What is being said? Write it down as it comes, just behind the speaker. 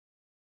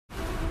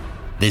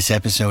This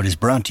episode is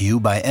brought to you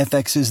by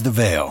FX's The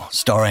Veil,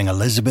 starring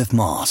Elizabeth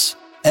Moss.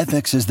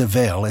 FX's The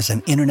Veil is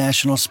an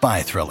international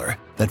spy thriller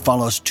that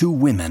follows two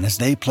women as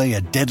they play a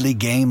deadly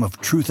game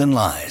of truth and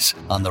lies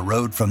on the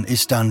road from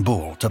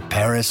Istanbul to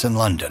Paris and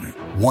London.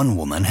 One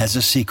woman has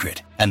a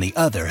secret, and the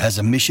other has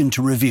a mission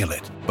to reveal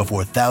it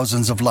before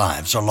thousands of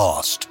lives are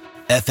lost.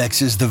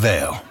 FX's The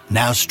Veil,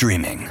 now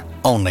streaming,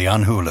 only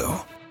on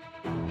Hulu.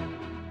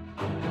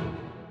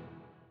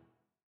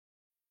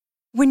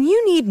 When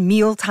you need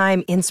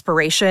mealtime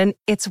inspiration,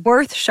 it's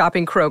worth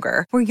shopping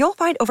Kroger, where you'll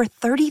find over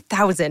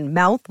 30,000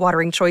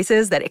 mouth-watering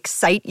choices that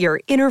excite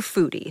your inner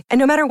foodie. And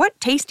no matter what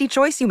tasty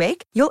choice you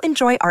make, you'll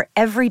enjoy our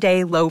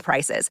everyday low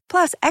prices,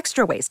 plus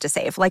extra ways to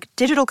save, like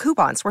digital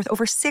coupons worth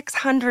over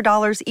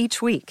 $600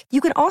 each week. You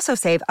can also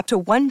save up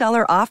to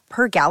 $1 off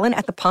per gallon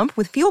at the pump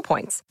with fuel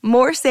points.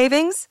 More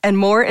savings and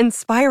more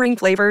inspiring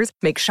flavors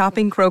make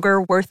shopping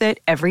Kroger worth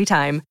it every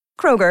time.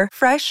 Kroger,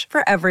 fresh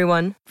for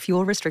everyone.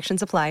 Fuel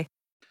restrictions apply.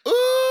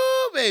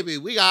 Ooh, baby,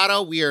 we got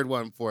a weird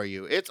one for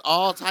you. It's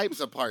all types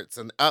of parts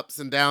and ups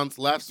and downs,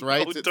 lefts,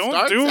 rights. It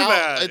starts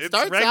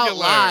out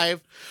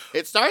live.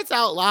 It starts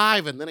out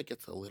live, and then it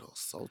gets a little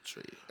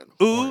sultry and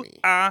horny.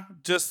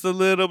 Just a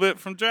little bit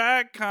from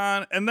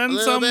DragCon, and then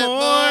some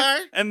more.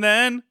 And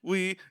then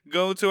we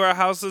go to our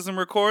houses and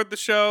record the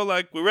show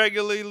like we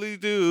regularly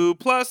do.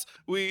 Plus,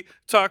 we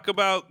talk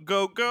about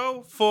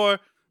Go-Go for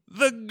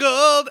the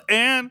gold,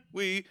 and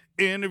we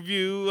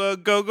interview a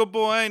go-go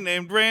boy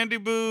named Randy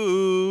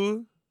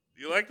Boo.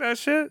 You like that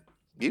shit?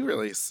 You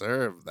really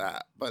served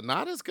that, but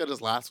not as good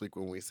as last week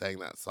when we sang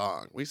that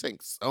song. We sang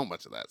so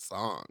much of that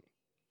song.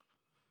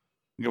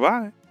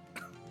 Goodbye.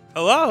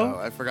 Hello. Oh,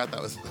 I forgot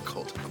that was the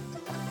cold one.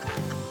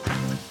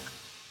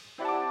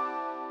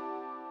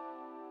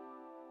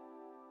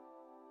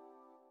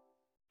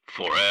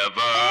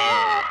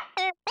 Forever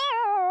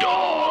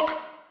Dog.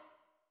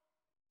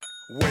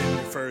 When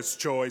your first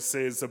choice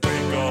is a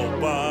big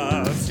old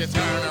bus, You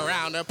turn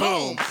around and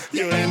boom,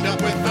 you end up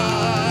with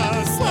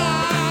a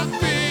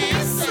sloppy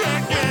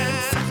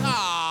seconds.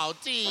 Oh,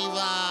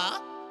 diva.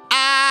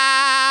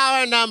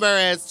 Our number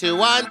is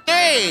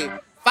 213-536-9180.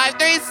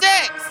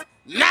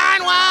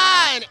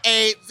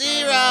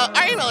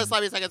 Our email is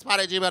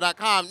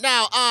sloppysecondspot@gmail.com.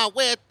 Now on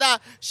with the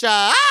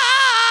show.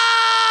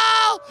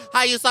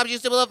 Hi, you sloppy, you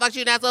stupid little fucks,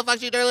 you nasty little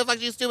fucks, you dirty little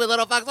fucks, you stupid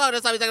little fucks. Oh,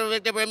 that's Sloppy Second,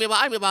 Big Dipper, and Meatball.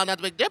 I'm Meatball, not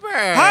the Big Dipper.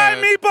 Hi,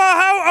 Meatball.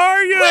 How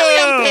are you?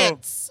 William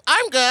Pitts.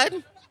 I'm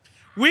good.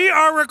 We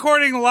are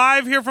recording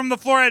live here from the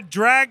floor at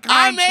DragCon 20.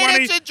 I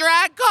made it to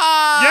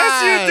DragCon.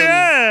 Yes, you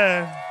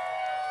did.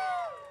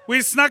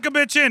 We snuck a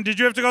bitch in. Did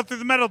you have to go through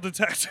the metal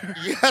detector?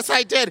 Yes,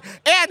 I did.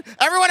 And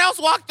everyone else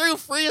walked through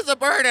free as a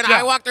bird, and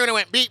I walked through and it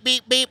went beep,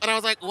 beep, beep. And I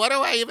was like, what do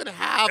I even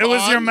have It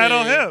was on your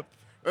metal me? hip.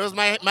 It was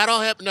my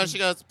metal hip. No, she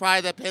goes,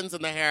 probably the pins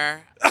in the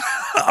hair.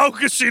 Oh,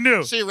 because she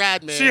knew. She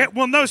read me. She had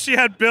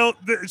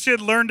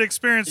learned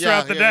experience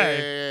throughout the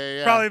day.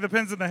 Yeah. Probably the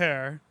pins in the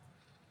hair.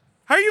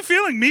 How are you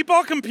feeling?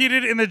 Meatball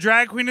competed in the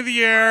Drag Queen of the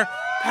Year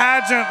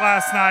pageant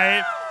last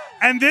night,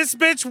 and this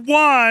bitch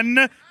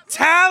won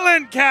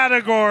talent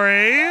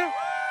category.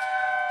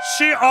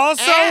 She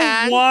also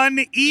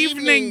won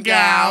evening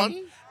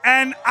gown.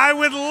 And I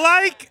would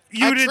like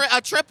you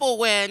a triple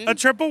win. A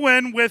triple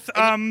win with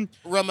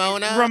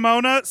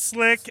Ramona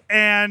Slick,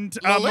 and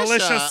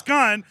Militia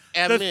Skun.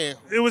 And me.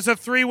 It was a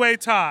three-way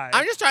tie.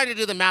 I'm just trying to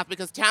do the math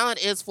because talent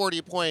is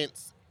 40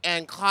 points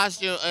and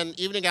costume and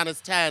evening gown is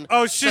 10.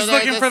 Oh, she's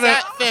looking for the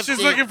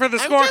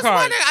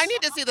scorecard. I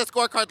need to see the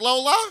scorecard,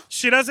 Lola.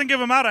 She doesn't give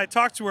them out. I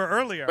talked to her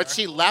earlier. But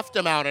she left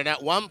them out, and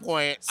at one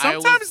point,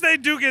 sometimes they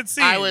do get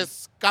seen. I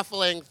was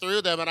scuffling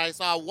through them, and I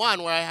saw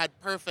one where I had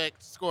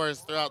perfect scores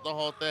throughout the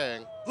whole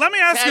thing. Let me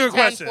ask you a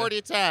question. 10,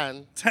 40,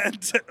 10. 10.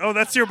 Oh,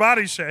 that's your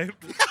body shape.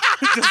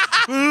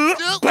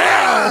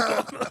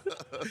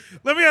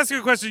 Let me ask you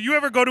a question. You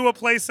ever go to a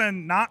place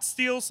and not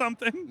steal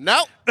something?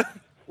 Nope.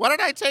 What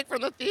did I take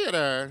from the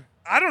theater?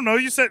 I don't know.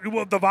 You said,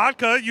 the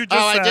vodka. You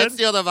just said. I did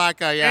steal the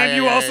vodka, yeah. And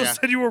you also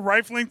said you were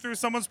rifling through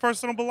someone's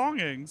personal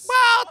belongings.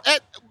 Well,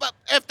 but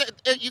if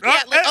you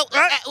can't...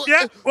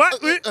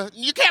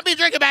 you can't be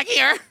drinking back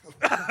here.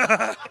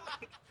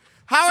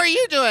 How are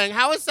you doing?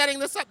 How is setting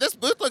this up? This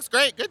booth looks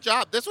great. Good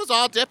job. This was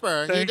all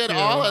Dipper. Thank He did you.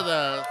 all of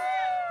this.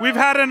 We've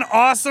had an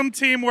awesome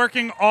team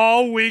working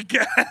all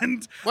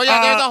weekend. Well,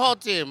 yeah, there's a whole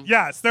team.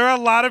 Yes, there are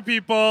a lot of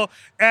people,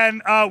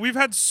 and we've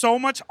had so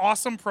much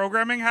awesome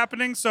programming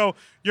happening, so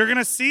you're going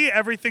to see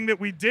everything that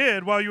we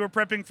did while you were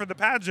prepping for the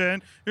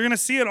pageant. You're going to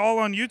see it all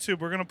on YouTube.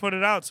 We're going to put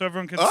it out so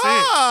everyone can see.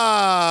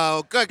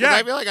 Oh, good, because Yeah.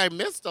 I feel like I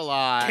missed a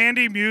lot.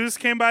 Candy Muse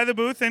came by the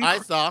booth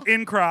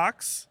in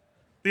Crocs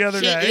the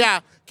other day. Yeah,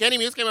 Candy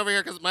Muse came over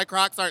here because my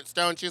Crocs aren't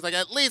stoned. She's like,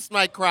 at least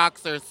my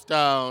Crocs are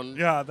stoned.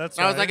 Yeah, that's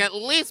and right. I was like, at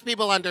least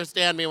people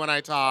understand me when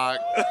I talk.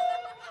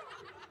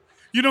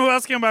 You know who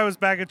else came by was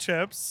Bag of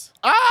Chips.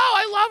 Oh,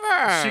 I love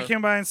her. She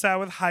came by and sat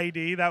with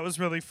Heidi. That was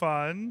really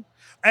fun.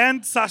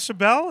 And Sasha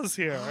Bell is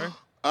here.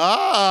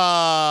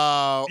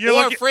 Oh,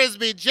 or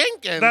Frisbee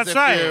Jenkins. That's if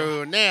right.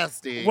 You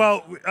nasty.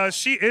 Well,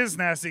 she is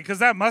nasty because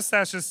that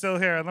mustache is still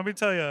here. And let me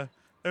tell you,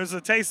 there's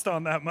a taste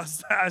on that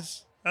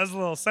mustache. Has a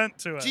little scent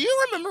to it. Do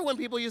you remember when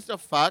people used to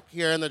fuck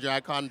here in the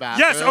DragCon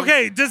bathroom? Yes,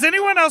 okay. Does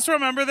anyone else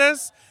remember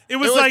this? It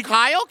was like,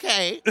 Kyle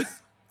Kate,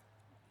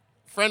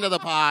 friend of the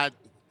pod.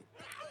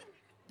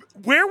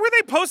 where were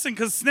they posting?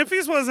 Because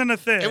Sniffies wasn't a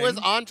thing. It was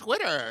on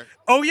Twitter.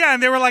 Oh, yeah,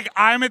 and they were like,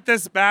 I'm at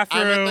this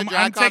bathroom. I'm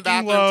at the DragCon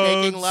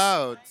bathroom taking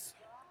loads.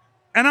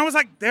 And I was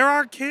like, there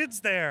are kids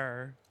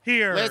there.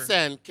 Here.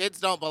 Listen, kids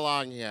don't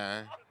belong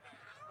here.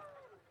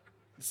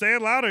 Say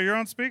it louder. You're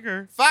on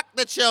speaker. Fuck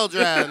the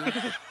children.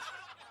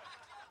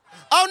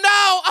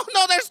 Oh,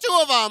 no, there's two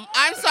of them.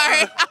 I'm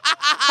sorry.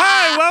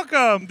 Hi,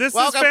 welcome. This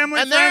is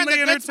family-friendly and they're in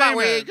the good spot entertainment.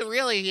 where you can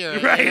really hear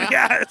it. Right, you know?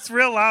 yeah, it's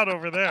real loud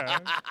over there.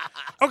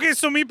 Okay,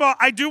 so Meatball,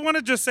 I do want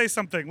to just say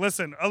something.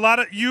 Listen, a lot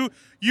of you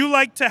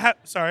like to have,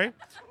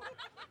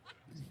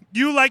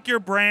 you like your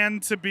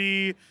brand to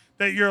be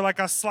that you're like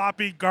a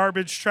sloppy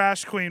garbage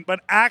trash queen, but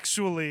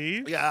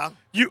actually, Yeah.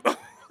 you...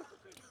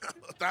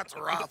 That's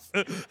rough.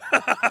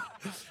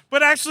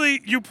 But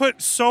actually, you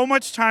put so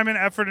much time and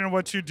effort in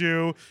what you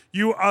do.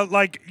 You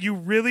you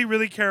really,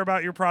 really care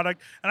about your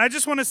product. And I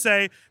just want to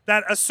say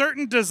that a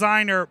certain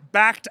designer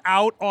backed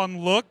out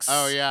on looks.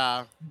 Oh,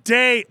 yeah. A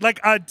day before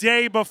the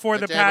day before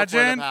the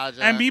pageant,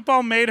 pageant. and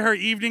Meatball made her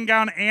evening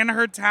gown and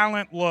her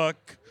talent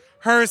look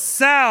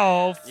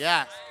herself.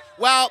 Yes.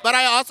 Well, but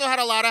I also had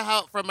a lot of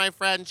help from my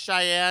friend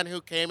Cheyenne,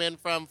 who came in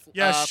from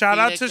Shout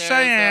out Phoenix, to Arizona,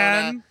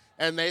 Cheyenne.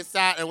 and they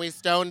sat and we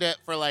stoned it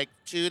for like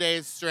 2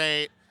 days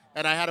straight.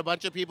 And I had a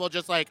bunch of people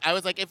just like, I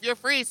was like, if you're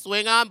free,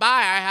 swing on by.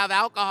 I have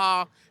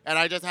alcohol. And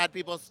I just had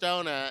people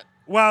stone it.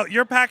 Well,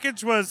 your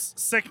package was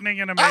sickening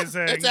and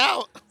amazing. It's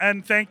out.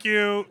 And thank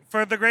you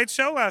for the great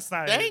show last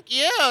night. Thank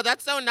you.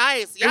 That's so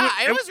nice. Yeah,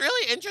 it it was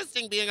really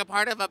interesting being a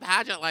part of a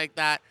pageant like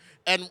that.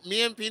 And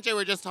me and Pinche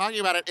were just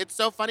talking about it. It's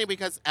so funny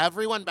because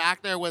everyone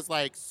back there was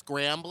like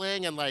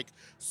scrambling and like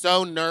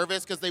so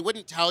nervous because they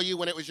wouldn't tell you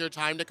when it was your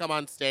time to come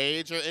on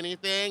stage or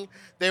anything.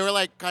 They were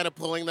like kind of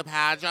pulling the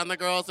badge on the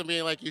girls and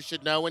being like, you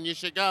should know when you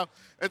should go.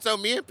 And so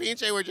me and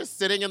Pinche were just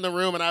sitting in the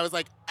room and I was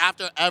like,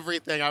 after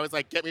everything, I was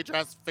like, get me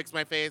dressed, fix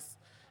my face.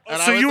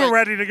 And So I was you were like-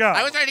 ready to go.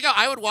 I was ready to go.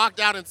 I would walk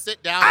down and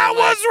sit down. I and,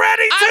 was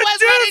ready to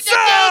do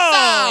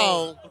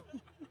so.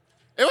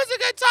 It was a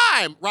good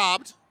time.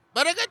 Robbed,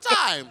 but a good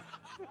time.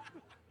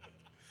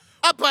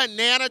 A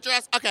banana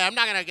dress. Okay, I'm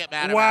not going to get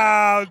mad about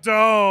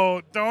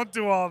Wow, don't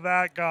do all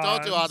that, it. guys.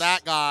 Don't do all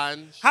that,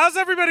 Gone. How's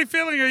everybody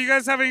feeling? Are you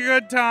guys having a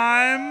good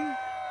time?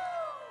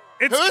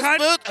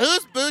 It's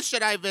Whose booth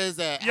should I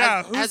visit? Yeah,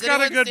 has who's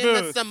got a anyone good seen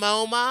booth? the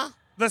Samoma?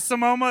 The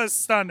Samoma is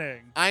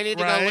stunning. I need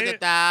to go right? look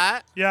at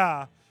that.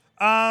 Yeah.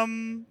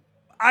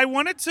 I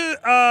wanted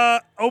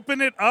to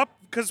open it up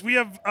because we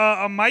have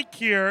a mic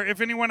here.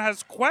 If anyone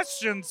has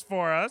questions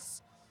for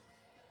us,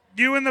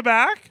 you in the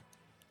back?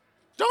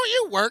 Don't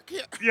you work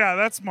here? Yeah,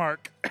 that's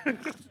Mark.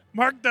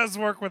 Mark does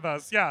work with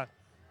us. Yeah,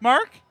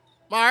 Mark,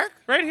 Mark?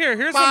 right here.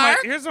 Here's Mark?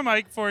 a mic. Here's a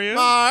mic for you.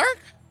 Mark?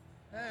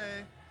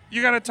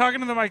 You got to talk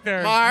into the mic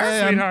there, Mark?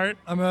 Hey, sweetheart.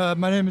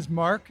 my name is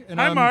Mark, and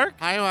Hi, Mark.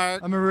 Hi,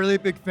 Mark. I'm a really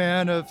big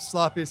fan of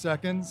Sloppy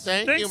Seconds.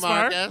 Thanks, Thanks, you,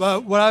 Mark. Marcus.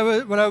 But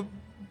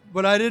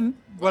what I don't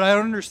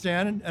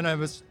understand,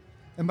 and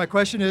my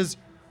question is,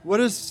 what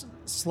does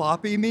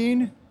sloppy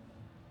mean?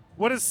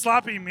 What does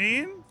sloppy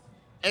mean?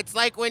 It's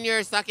like when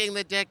you're sucking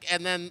the dick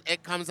and then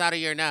it comes out of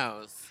your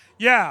nose.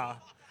 Yeah,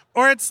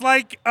 or it's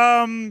like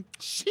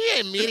She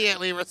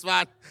immediately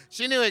responded.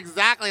 She knew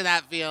exactly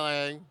that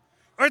feeling.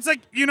 Or it's like,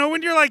 you know,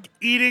 when you're like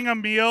eating a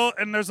meal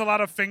and there's a lot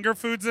of finger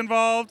foods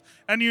involved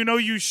and you know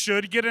you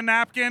should get a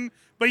napkin,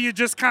 but you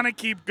just kind of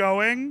keep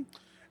going.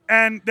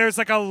 And there's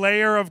like a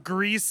layer of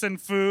grease and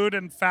food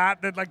and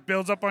fat that like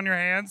builds up on your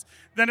hands.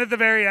 Then at the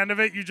very end of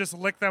it, you just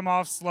lick them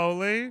off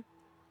slowly.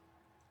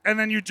 And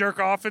then you jerk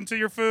off into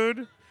your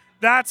food.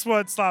 That's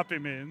what sloppy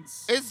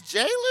means. Is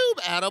J-Lube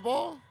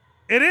edible?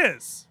 It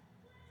is.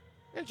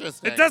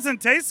 Interesting. It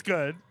doesn't taste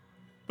good,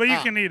 but you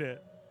Oh. can eat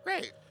it.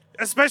 Great.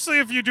 Especially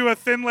if you do a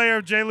thin layer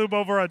of J-Lube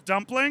over a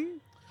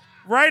dumpling.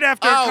 Right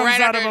after it comes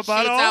right out after of a it shoots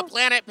bottle. out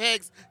Planet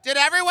Pigs. Did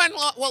everyone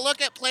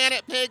look at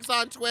Planet Pigs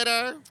on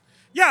Twitter?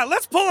 Yeah,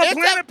 let's pull up It's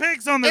Planet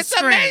Pigs on the It's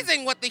screen.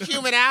 amazing what the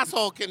human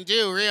asshole can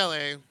do,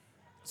 really.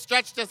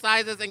 Stretched to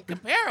sizes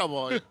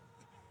incomparable.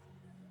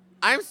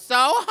 I'm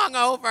so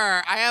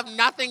hungover. I have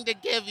nothing to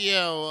give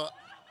you.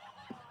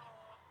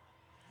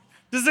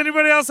 Does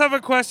anybody else have a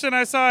question?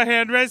 I saw a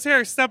hand raised.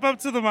 Here, step up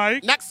to the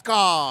mic. Next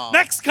call.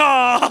 Next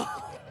call.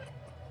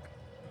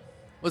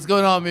 What's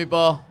going on,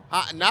 Meatball?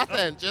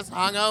 Nothing. Just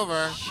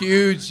hungover.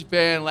 Huge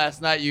fan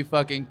last night. You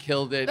fucking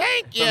killed it.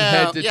 Thank you. From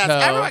head to Yes, toe.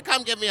 everyone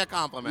come give me a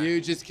compliment. You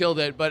just killed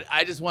it. But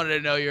I just wanted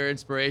to know your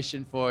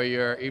inspiration for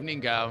your evening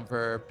gown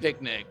for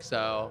picnic.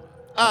 So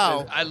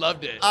Oh. I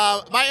loved it.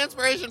 My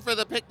inspiration for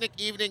the picnic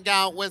evening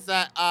gown was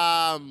that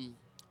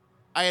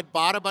I had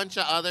bought a bunch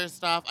of other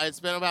stuff. I had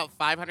spent about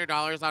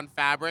 $500 on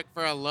fabric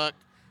for a look,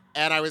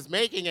 and I was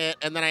making it.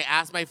 And then I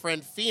asked my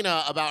friend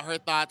Fina about her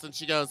thoughts, and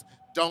she goes,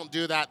 "Don't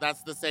do that.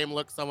 That's the same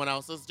look someone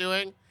else is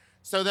doing."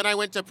 So then I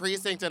went to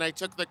Precinct and I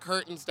took the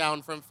curtains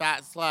down from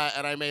Fat Slut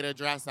and I made a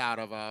dress out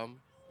of them.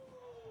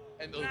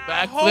 And those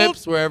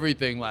backflips were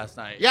everything last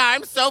night. Yeah,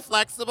 I'm so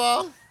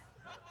flexible.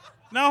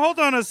 Now, hold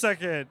on a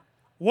second.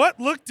 What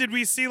look did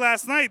we see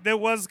last night that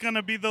was going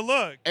to be the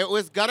look? It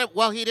was gonna.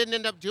 Well, he didn't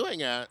end up doing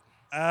it.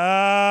 It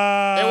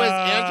It was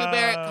Andrew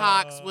Barrett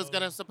Cox was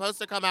supposed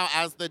to come out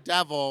as the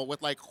devil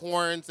with like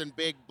horns and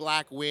big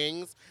black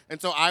wings,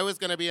 and so I was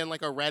gonna be in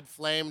like a red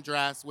flame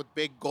dress with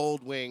big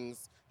gold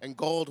wings and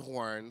gold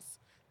horns,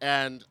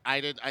 and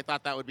I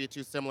thought that would be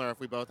too similar if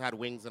we both had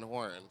wings and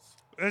horns.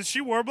 And she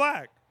wore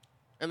black.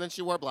 And then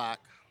she wore black.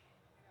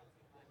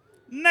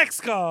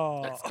 Next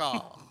call. Next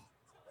call.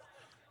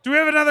 Do we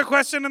have another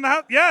question in the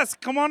house? Yes,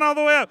 come on all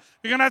the way up.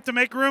 You're going to have to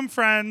make room,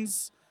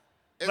 friends.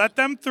 Let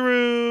them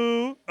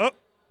through. Oh,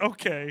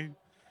 okay.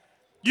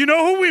 You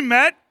know who we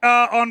met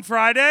on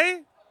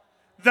Friday?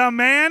 The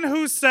man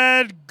who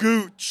said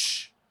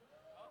gooch.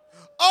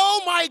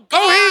 Oh, my God.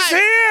 Oh, he's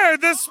here.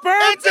 The sperm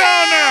It's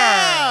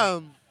donor.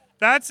 him!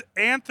 That's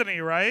Anthony,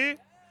 right?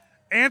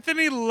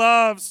 Anthony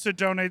loves to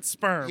donate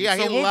sperm. Yeah,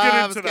 so he we'll loves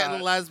get into getting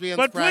that. lesbians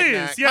But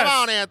pregnant. please, yes.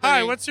 Come on, Anthony.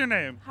 Hi, what's your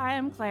name? Hi,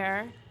 I'm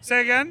Claire.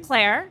 Say again?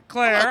 Claire.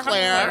 Claire. Hello,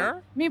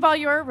 Claire. Meatball,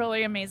 you were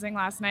really amazing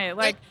last night.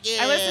 Like,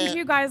 Thank I listen you. to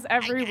you guys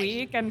every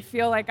week and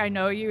feel like I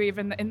know you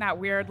even in that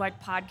weird,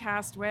 like,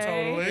 podcast way.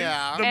 Totally.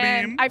 Yeah. The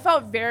And meme. I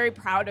felt very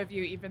proud of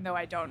you, even though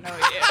I don't know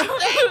you.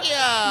 Thank you.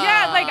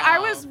 Yeah, like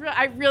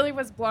I really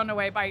was blown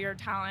away by your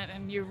talent,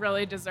 and you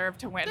really deserve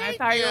to win.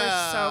 Thank I thought you were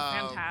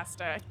you. so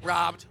fantastic.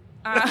 Robbed.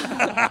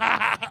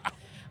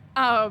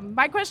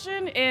 My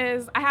question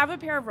is, I have a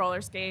pair of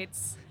roller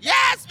skates.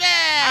 Yes,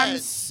 I'm man.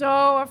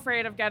 so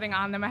afraid of getting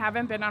on them. I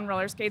haven't been on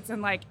roller skates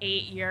in like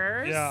 8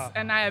 years, Yeah.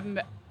 and I'm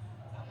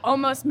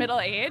almost middle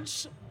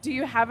age. Do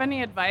you have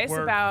any advice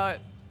Work. about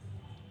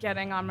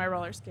getting on my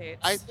roller skates?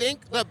 I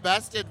think the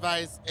best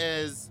advice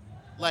is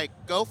like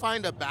go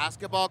find a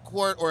basketball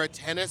court or a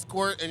tennis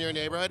court in your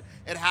neighborhood.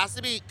 It has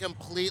to be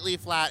completely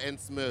flat and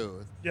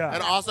smooth. Yeah.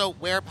 And also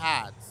wear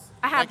pads.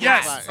 I have Like,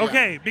 pads. Yes. yeah.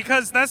 Okay.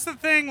 Because that's the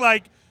thing.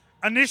 Like,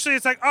 initially,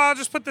 it's like, oh, I'll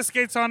just put the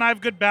skates on. I have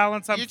good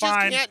balance. I'm You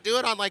fine. just can't do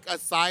it on like a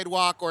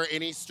sidewalk or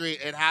any street.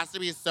 It has to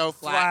be so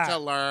flat, Flat. to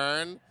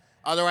learn.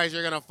 Otherwise,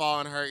 you're gonna fall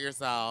and hurt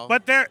yourself.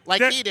 But they're like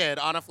they're- he did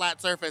on a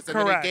flat surface, and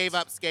then Correct. he gave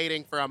up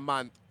skating for a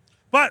month.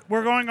 But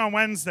we're going on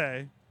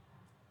Wednesday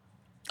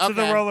to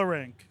the Okay. roller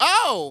rink.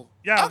 Oh.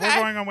 Yeah, okay.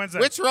 we're going on Wednesday.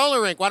 Which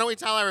roller rink? Why don't we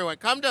tell everyone?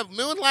 Come to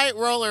Moonlight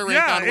Roller Rink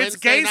Yeah, on it's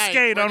Wednesday gay night.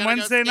 skate We're on gonna go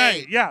Wednesday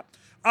night. skate. Yeah.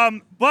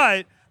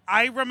 But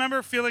I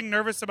remember feeling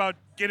nervous about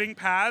getting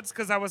pads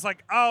because I was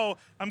like, oh,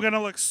 I'm going to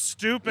look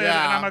stupid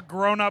Yeah. and I'm a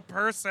grown-up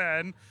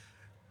person.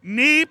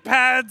 Knee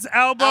pads,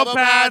 elbow Elbow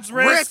pads, pads,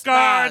 wrist wrist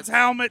guards, pads.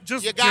 helmet.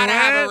 Just You do gotta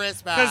have a it,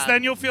 wrist because pad.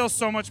 then you'll feel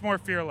so much more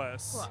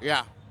fearless.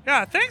 Yeah.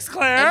 Yeah, thanks,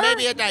 Claire. And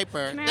maybe a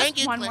diaper. Can I Thank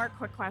ask you. one Claire. more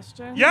quick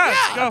question? Yes,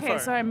 Yeah. go Okay, for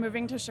it. so I'm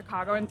moving to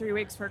Chicago in 3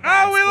 weeks for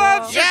grad Oh, we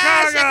love school.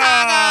 Yeah, Chicago!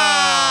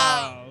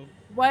 Chicago!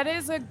 What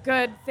is a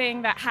good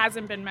thing that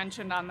hasn't been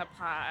mentioned on the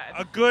pod?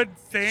 A good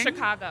thing?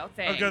 Chicago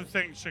thing. A good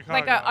thing, Chicago.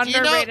 Like a Do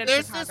you know, underrated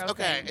there's Chicago this,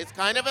 okay, thing. it's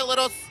kind of a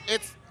little,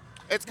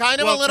 it's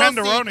kind of well, a little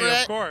tenderoni,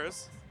 secret. of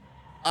course.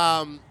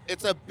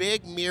 It's a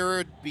big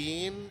mirrored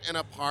beam in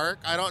a park.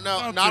 I don't know.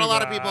 Don't Not do a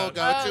lot of that. people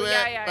go Oh, to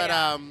yeah, it, yeah, but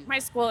yeah. My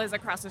school is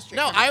across the street.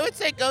 no, from I it. would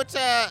say go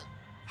to.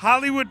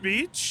 Hollywood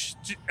Beach?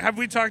 Have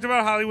we talked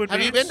about Hollywood Have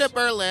Beach? you been to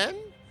Berlin?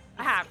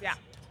 I have, yeah.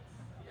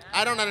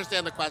 I don't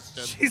understand the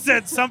question. He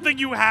said something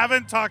you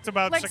haven't talked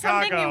about Like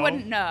Chicago. something you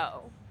wouldn't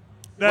know.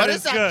 That What is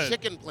is that good.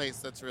 chicken place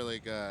that's really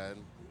good?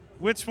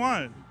 Which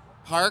one?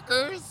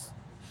 Parker's?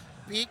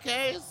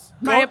 PK's?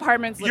 My Go-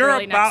 apartment's you're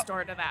literally about- next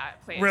door to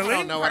that place. Really? I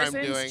don't know what I'm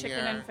Parsons doing Chicken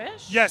here. and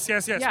Fish? Yes.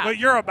 Yeah. But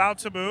you're about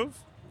to move?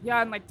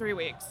 Yeah, in like 3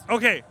 weeks.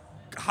 Okay.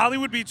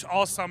 Hollywood Beach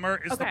all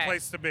summer is the Okay.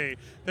 place to be.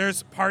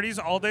 There's parties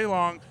all day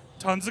long,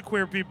 tons of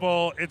queer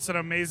people. It's an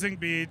amazing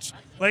beach.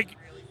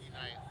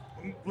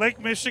 Lake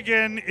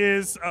Michigan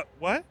is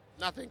what?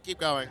 Nothing. Keep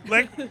going.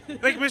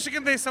 Lake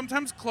Michigan, they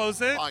sometimes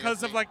close it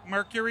because of Obviously. like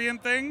mercury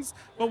and things.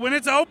 But when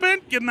it's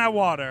open, get in that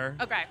water.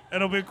 Okay.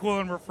 It'll be cool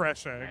and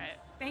refreshing. All right.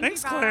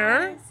 Thanks, you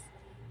Claire. guys.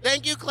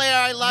 Thank you, Claire.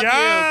 I love you.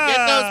 Get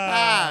those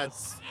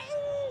pads.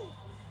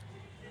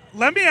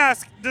 Let me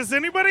ask, does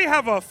anybody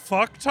have a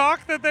fuck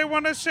talk that they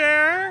want to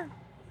share?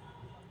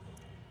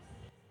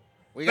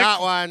 We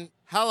got one.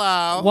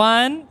 Hello.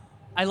 One,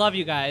 I love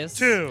you guys.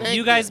 Two. Thank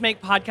you guys you.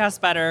 make podcasts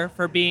better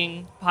for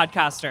being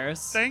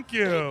podcasters. Thank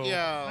you. Thank you.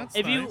 That's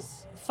If you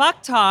nice.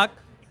 fuck talk,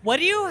 what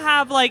do you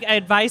have like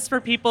advice for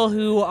people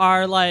who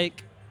are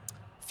like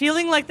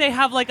feeling like they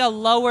have like a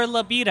lower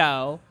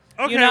libido?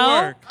 Okay, you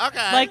know? work.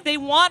 Okay. Like they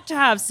want to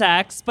have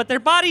sex, but their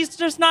body's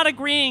just not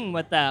agreeing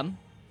with them.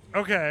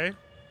 Okay.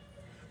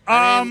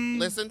 I mean,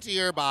 listen to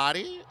your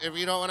body. If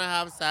you don't want to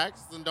have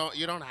sex, then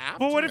you don't have to.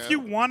 But what if you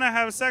want to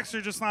have sex,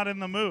 you're just not in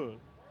the mood?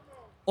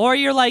 Or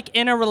you're like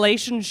in a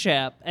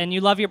relationship and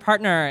you love your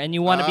partner and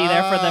you want to be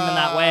there for them in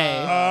that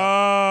way.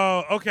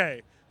 Oh,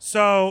 okay.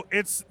 So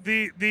it's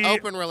the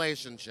Open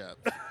relationship.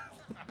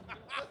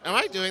 Am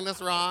I doing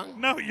this wrong?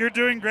 No, you're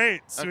doing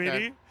great,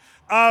 sweetie.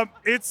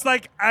 It's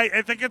like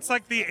I think it's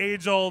like the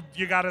age old.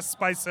 You got to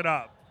spice it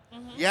up.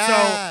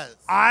 Yes. So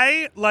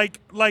I like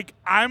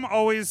I'm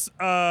always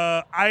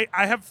I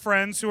have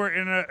friends who are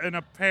in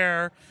a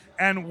pair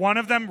and one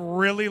of them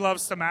really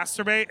loves to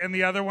masturbate, and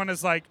the other one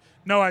is like,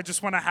 no, I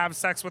just want to have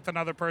sex with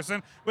another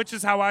person, which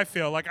is how I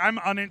feel. Like, I'm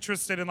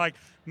uninterested in like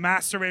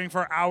masturbating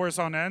for hours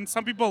on end.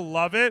 Some people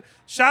love it.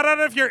 Shout out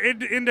if you're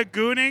into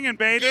gooning and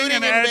baiting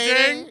and edging.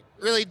 Baiting,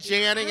 really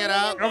janning it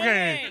up.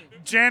 Okay,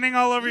 janning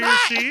all over your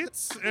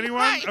sheets.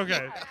 Anyone?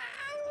 Okay.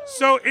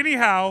 So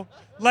anyhow,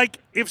 like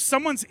if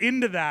someone's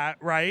into that,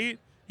 right?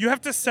 You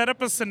have to set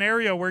up a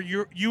scenario where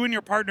you and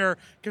your partner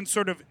can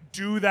sort of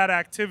do that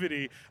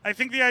activity. I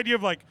think the idea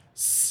of like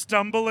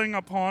stumbling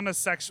upon a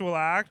sexual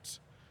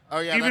act,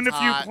 even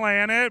if you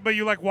plan it, but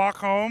you like walk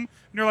home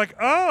and you're like,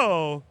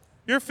 oh,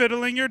 you're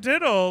fiddling your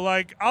diddle.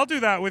 Like, I'll do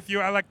that with you.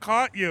 I like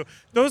caught you.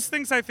 Those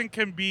things I think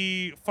can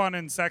be fun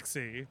and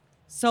sexy.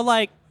 So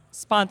like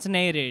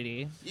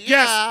spontaneity.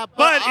 Yes,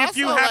 but if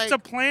you have to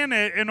plan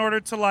it in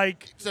order to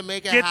like to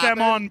make it get happen.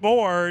 them on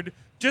board,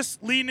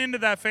 just lean into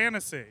that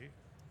fantasy.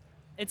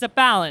 It's a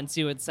balance,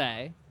 you would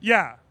say.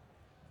 Yeah.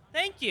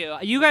 Thank you.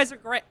 You guys are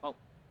great. Oh.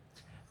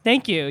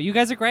 Thank you. You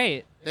guys are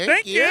great.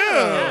 Thank you.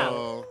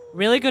 Yeah.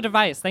 Really good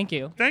advice. Thank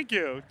you. Thank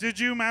you. Did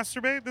you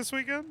masturbate this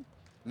weekend?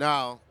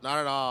 No, not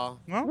at all.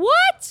 Well,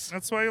 what?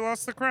 That's why you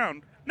lost the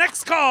crown.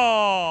 Next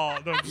call.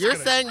 No, I'm just You're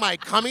kidding. saying my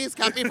cummies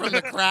kept me from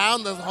the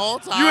crown this whole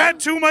time? You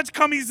had too much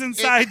cummies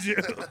inside you.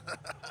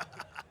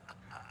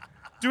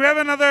 Do we have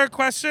another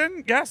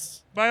question?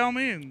 Yes, by all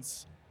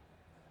means.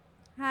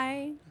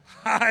 Hi.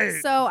 Hi.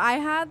 So I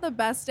had the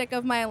best stick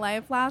of my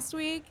life last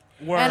week.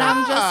 Word. And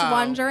I'm just Wow.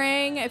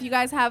 wondering if you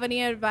guys have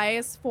any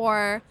advice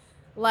for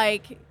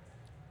like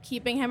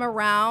keeping him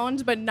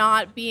around but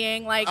not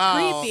being like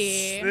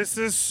creepy. This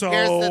is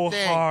Here's the so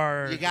thing.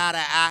 hard. You gotta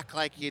act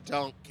like you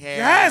don't care.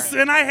 Yes,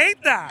 and I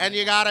hate that. And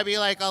you gotta be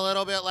like a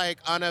little bit like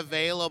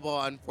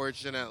unavailable,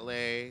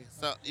 unfortunately.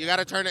 So you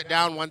gotta turn it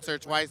down once or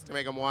twice to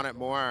make him want it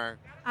more.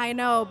 I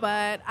know,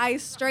 but I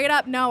straight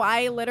up no,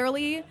 I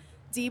literally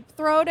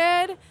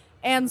deep-throated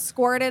and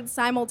squirted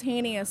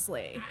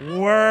simultaneously.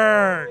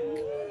 Work.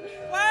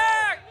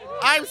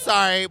 I'm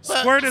sorry, but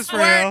Squirt is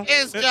real.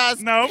 is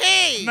just Nope.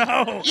 pee.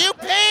 No. You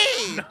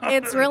pee.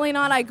 It's really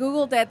not. I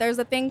Googled it. There's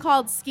a thing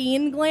called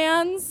skein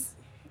glands.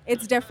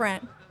 It's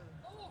different.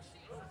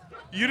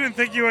 You didn't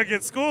think you would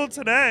get schooled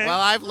today. Well,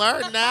 I've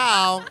learned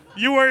now.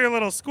 You wear your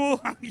little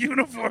school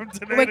uniform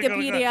today. to go to class.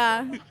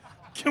 Wikipedia.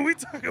 Can we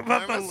talk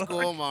about I'm the a look?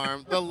 school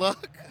marm. The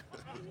look.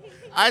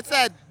 I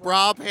said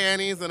bra,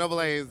 panties, and a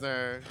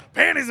blazer.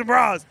 Panties and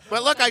bras.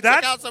 But look, I That-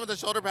 took out some of the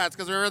shoulder pads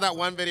because remember that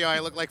one video I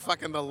looked like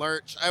fucking the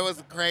Lurch. I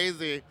was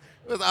crazy. It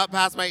was up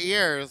past my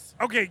ears.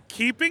 Okay,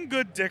 keeping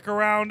good dick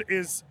around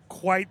is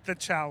quite the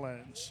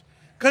challenge.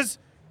 Because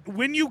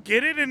when you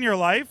get it in your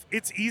life,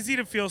 it's easy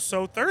to feel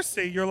so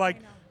thirsty. You're like,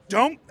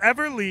 don't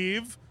ever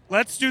leave.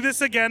 Let's do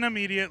this again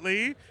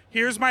immediately.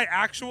 Here's my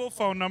actual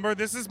phone number.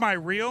 This is my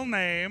real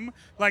name.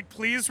 Like,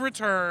 please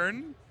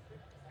return.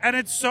 And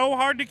it's so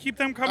hard to keep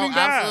them coming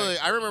back. Absolutely.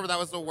 I remember that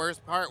was the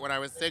worst part when I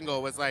was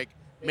single was like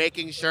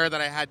making sure that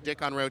I had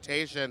dick on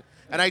rotation.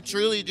 And I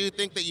truly do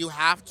think that you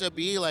have to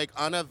be like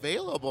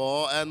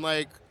unavailable and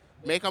like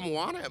make them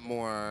want it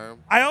more.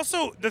 I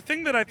also, the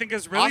thing that I think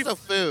is really... Also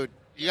food.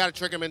 You got to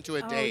trick them into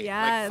a date.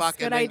 yes. Like fuck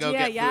Good and then go idea,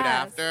 get food yes.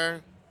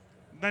 after.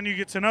 Then you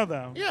get to know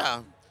them.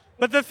 Yeah.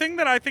 But the thing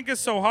that I think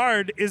is so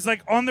hard is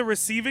like on the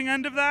receiving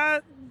end of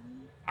that,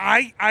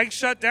 I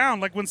shut down.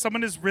 Like when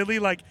someone is really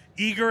like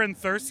eager and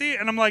thirsty,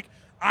 and I'm like,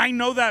 I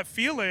know that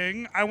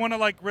feeling. I want to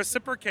like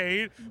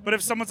reciprocate. But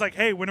if someone's like,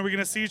 hey, when are we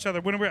gonna see each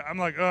other? I'm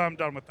like, oh, I'm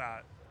done with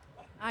that.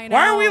 I know.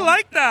 Why are we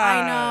like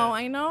that?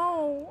 I know.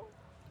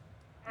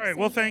 All right.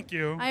 Well, thank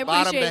you. I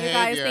appreciate you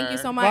guys. Thank you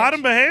so much.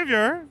 Bottom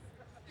behavior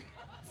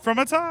from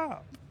a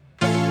top.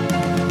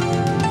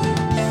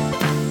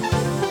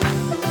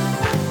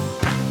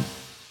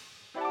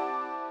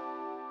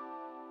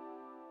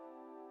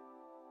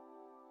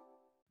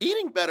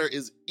 Eating better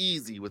is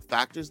easy with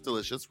Factor's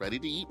delicious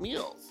ready-to-eat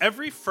meals.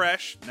 Every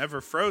fresh,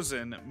 never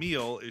frozen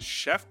meal is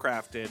chef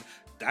crafted,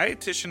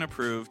 dietitian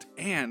approved,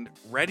 and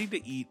ready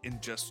to eat in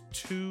just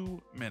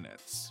 2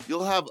 minutes.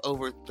 You'll have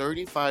over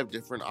 35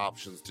 different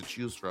options to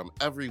choose from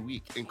every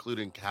week,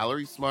 including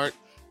Calorie Smart,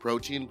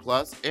 Protein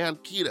Plus, and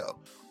Keto.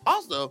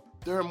 Also,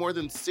 there are more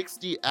than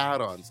 60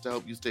 add-ons to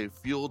help you stay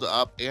fueled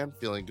up and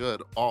feeling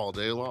good all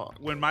day long.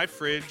 When my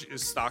fridge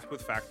is stocked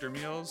with Factor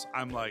meals,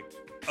 I'm like,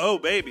 oh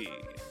baby,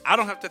 I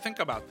don't have to think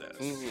about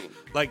this.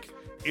 Like,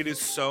 it is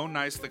so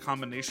nice. The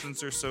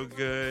combinations are so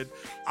good.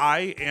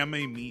 I am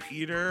a meat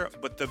eater,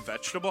 but the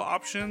vegetable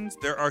options,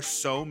 there are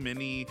so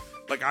many.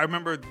 Like, I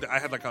remember I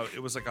had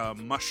it was like a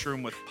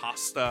mushroom with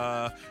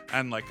pasta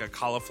and like a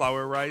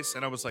cauliflower rice.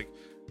 And I was like,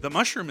 the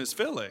mushroom is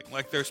filling.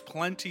 Like, there's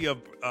plenty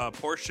of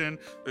portion,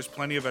 there's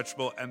plenty of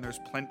vegetable, and there's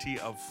plenty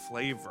of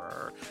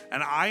flavor.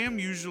 And I am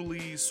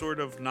usually sort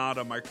of not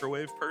a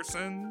microwave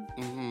person.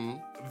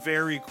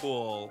 Very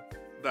cool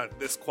that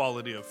this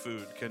quality of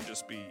food can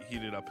just be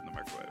heated up in the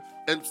microwave.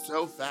 And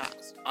so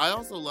fast. I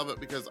also love it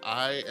because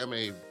I am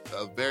a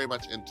very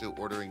much into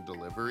ordering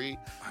delivery.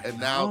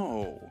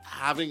 Now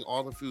having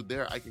all the food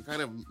there, I can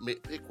kind of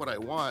pick what I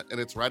want and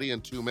it's ready in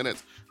 2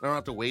 minutes. I don't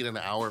have to wait an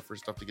hour for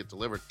stuff to get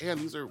delivered. And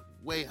these are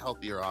way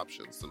healthier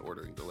options than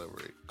ordering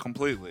delivery.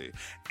 Completely.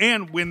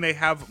 And when they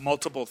have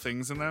multiple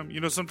things in them,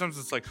 sometimes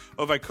it's like,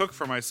 if I cook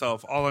for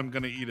myself, all I'm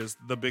going to eat is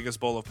the biggest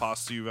bowl of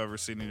pasta you've ever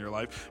seen in your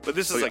life. But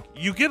this is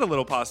you get a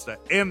little pasta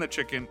and the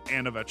chicken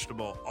and a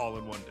vegetable all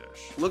in one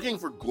dish. Looking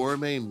for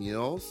gourmet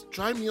meals?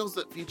 Try meals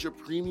that feature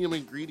premium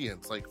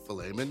ingredients like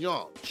filet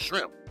mignon,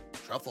 shrimp,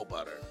 truffle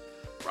butter,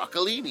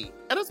 broccolini,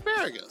 and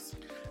asparagus.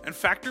 And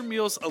Factor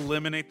meals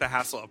eliminate the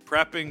hassle of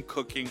prepping,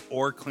 cooking,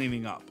 or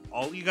cleaning up.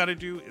 All you gotta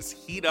do is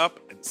heat up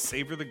and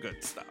savor the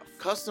good stuff.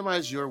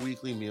 Customize your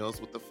weekly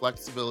meals with the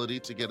flexibility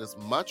to get as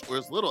much or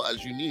as little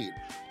as you need.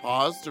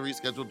 Pause to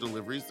reschedule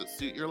deliveries that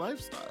suit your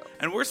lifestyle.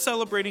 And we're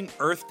celebrating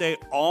Earth Day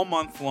all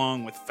month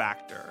long with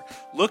Factor.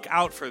 Look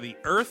out for the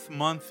Earth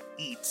Month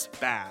Eats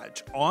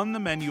badge on the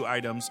menu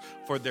items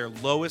for their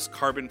lowest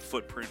carbon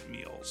footprint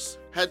meals.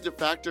 Head to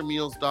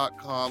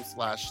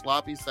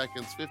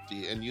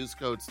factormeals.com/sloppyseconds50 and use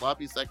code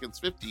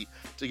sloppyseconds50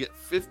 to get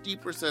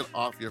 50%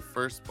 off your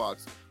first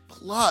box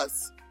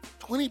plus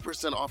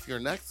 20% off your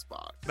next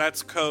box.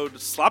 That's code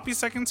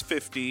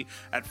sloppyseconds50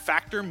 at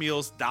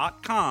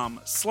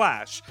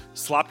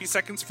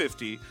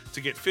factormeals.com/sloppyseconds50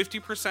 to get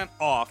 50%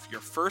 off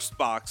your first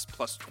box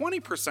plus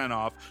 20%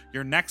 off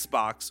your next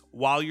box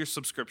while your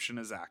subscription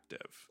is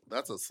active.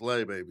 That's a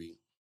slay, baby.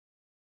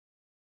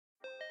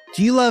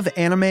 Do you love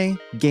anime,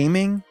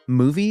 gaming,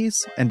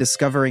 movies, and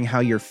discovering how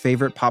your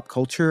favorite pop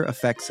culture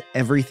affects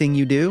everything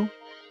you do?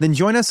 Then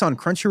join us on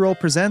Crunchyroll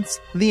Presents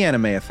The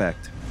Anime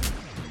Effect.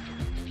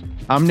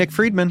 I'm Nick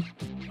Friedman.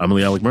 I'm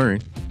Lee Alec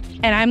Murray.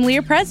 And I'm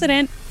Leah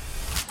President.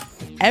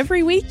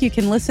 Every week you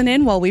can listen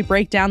in while we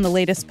break down the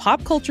latest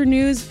pop culture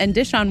news and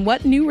dish on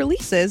what new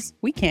releases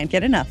we can't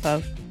get enough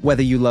of.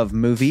 Whether you love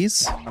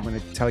movies, I'm going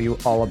to tell you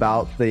all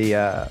about the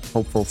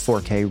hopeful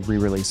 4K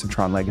re-release of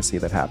Tron Legacy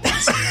that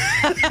happens.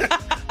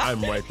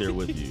 I'm right there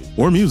with you.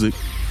 Or music.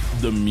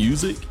 The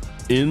music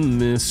in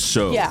this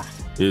show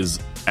is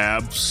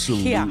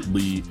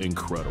absolutely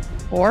incredible.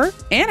 Or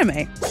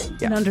anime.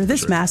 And under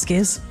this mask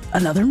is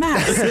another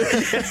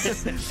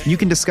mask. You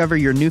can discover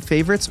your new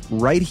favorites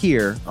right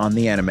here on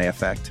The Anime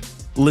Effect.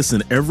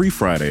 Listen every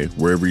Friday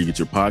wherever you get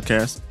your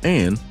podcast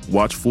and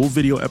watch full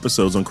video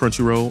episodes on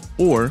Crunchyroll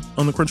or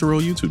on the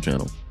Crunchyroll YouTube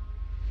channel.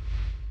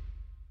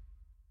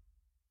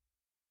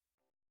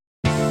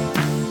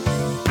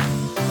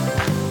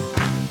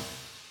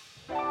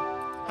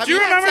 Have Do you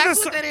you had remember sex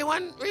this- with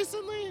anyone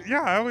recently?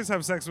 Yeah, I always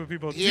have sex with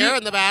people. Here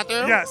in the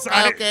bathroom? Yes.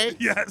 Okay.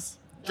 Yes.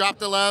 Drop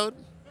the load.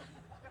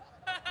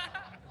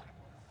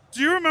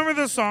 Do you remember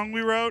the song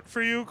we wrote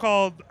for you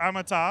called I'm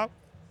a Top?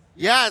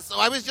 Yes, so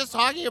I was just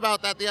talking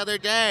about that the other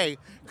day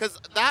because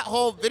that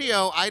whole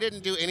video, I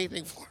didn't do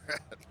anything for it.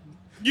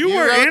 You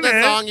were wrote in the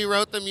it. song, you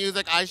wrote the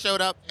music, I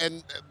showed up,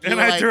 and And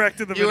were I like,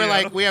 directed the You were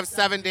video. like, we have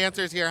 7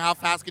 dancers here. How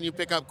fast can you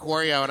pick up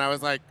choreo? And I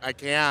was like, I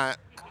can't.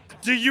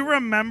 Do you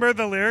remember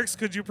the lyrics?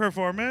 Could you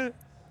perform it?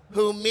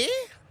 Who, me?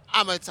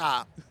 I'm a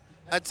top.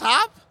 A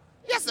top?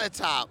 Yes, a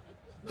top.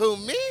 Who,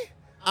 me?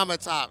 I'm a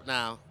top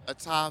now. A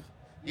top?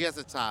 Yes,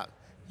 a top.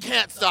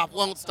 Can't stop,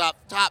 won't stop,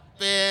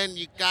 topping.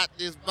 You got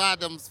these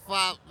bottoms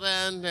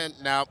flopping, and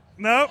nope.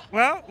 Nope.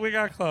 Well, we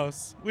got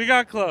close. We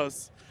got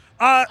close.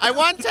 I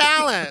won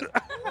talent.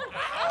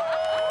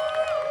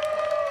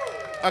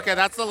 Okay,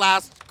 that's the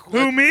last.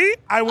 Who, me?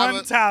 I won I'm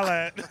a-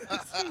 talent.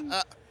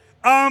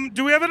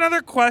 Do we have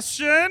another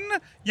question?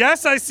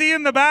 Yes, I see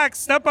in the back.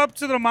 Step up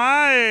to the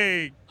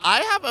mic.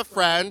 I have a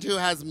friend who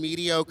has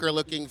mediocre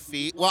looking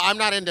feet. Well, I'm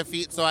not into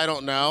feet, so I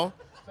don't know.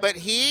 But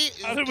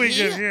How did we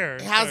get here?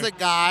 has Sorry. a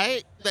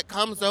guy that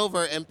comes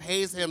over and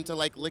pays him to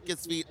like lick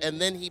his feet, and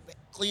then he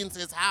cleans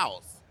his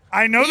house.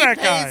 I know he that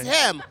pays guy.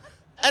 him.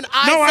 And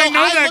I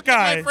know that looked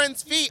guy. at my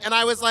friend's feet, and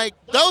I was like,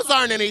 those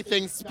aren't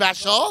anything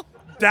special.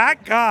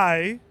 That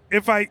guy,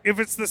 if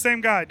it's the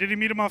same guy, did he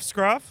meet him off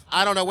Scruff?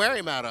 I don't know where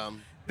he met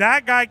him.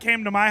 That guy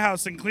came to my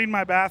house and cleaned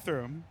my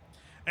bathroom,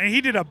 and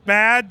he did a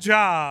bad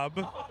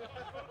job.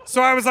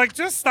 So I was like,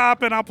 just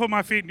stop and I'll put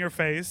my feet in your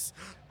face.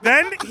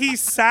 Then he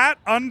sat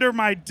under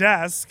my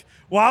desk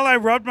while I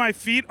rubbed my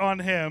feet on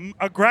him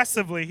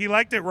aggressively. He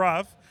liked it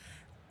rough.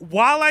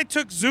 While I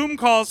took Zoom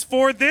calls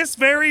for this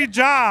very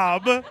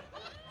job.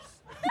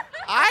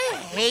 I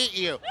hate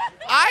you.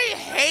 I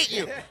hate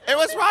you. It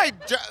was probably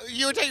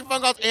you were taking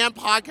phone calls and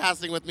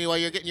podcasting with me while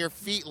you're getting your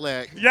feet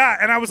licked. Yeah,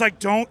 and I was like,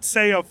 don't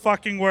say a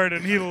fucking word,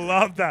 and he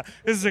loved that.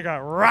 This is got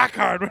rock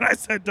hard when I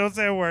said don't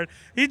say a word.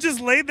 He just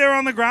laid there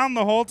on the ground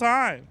the whole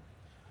time.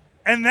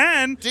 And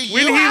then when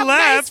he have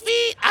left, nice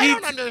feet? I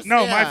don't understand.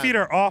 No, my feet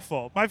are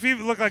awful. My feet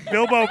look like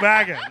Bilbo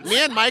Baggins.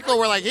 Me and Michael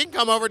were like, he can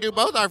come over and do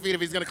both our feet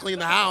if he's going to clean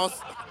the house.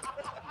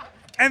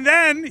 And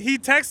then he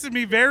texted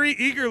me very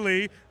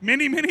eagerly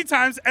many, many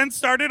times and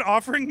started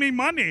offering me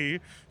money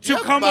to You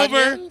have come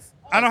over. bunions?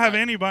 I don't have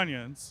any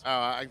bunions.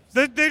 Oh,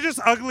 They're just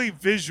ugly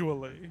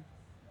visually.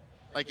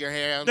 Like your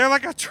hands? They're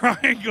like a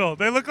triangle.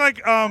 They look like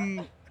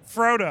Frodo.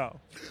 Frodo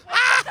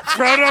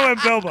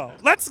and Bilbo.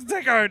 Let's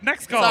take our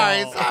next call.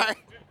 Sorry.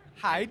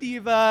 Hi,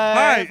 Diva.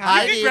 Hi. You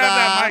can Diva. grab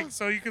that mic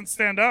so you can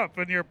stand up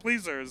and your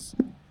pleasers.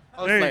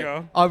 There you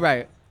go. All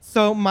right.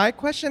 So my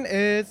question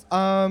is,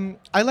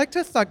 I like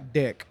to suck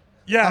dick.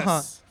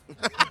 Yes.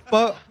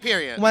 But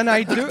Period. when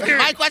I do,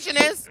 My question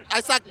is,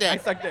 I suck dick. I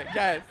suck dick.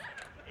 Yes.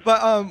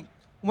 But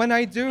when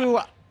I do,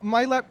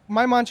 my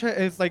mantra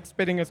is like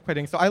spitting is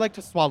quitting. So I like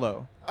to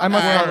swallow. I'm a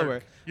Okay.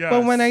 swallower.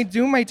 But when I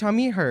do, my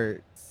tummy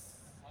hurts.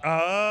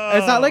 Oh.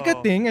 Is that like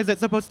a thing? Is it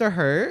supposed to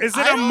hurt? Is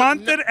it a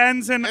month that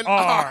ends in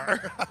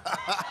R?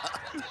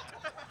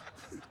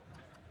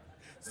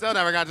 Still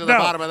never got to the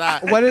bottom of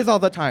that. What is all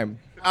the time?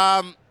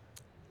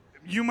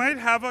 You might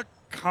have a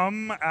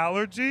cum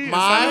allergy. Is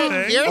Mine? that a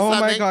thing? Here's Oh my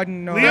something. God,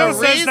 no. Leo The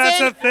says that's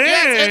a reason- thing.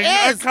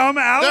 Yes, it is. A cum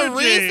allergy. The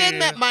reason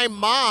that my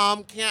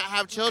mom can't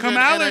have children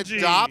Cum and allergy.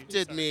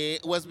 adopted me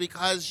was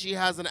because she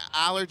has an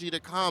allergy to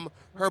cum.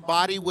 Her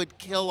body would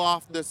kill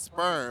off the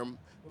sperm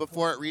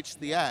before it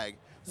reached the egg.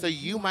 So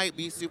you might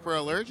be super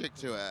allergic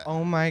to it.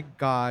 Oh my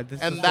God.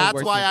 This And is the that's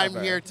worst why news I'm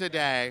ever. here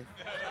today.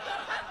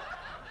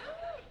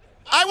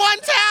 I won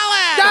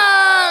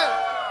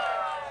talent!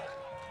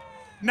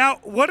 Now,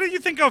 what do you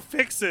think of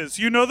fixes?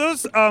 You know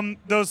those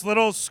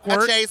little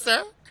squirt... A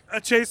chaser?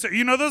 A chaser.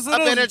 You know those A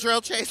little...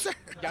 Benadryl chaser?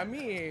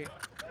 Yummy.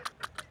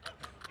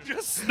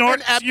 Just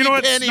snort. An You know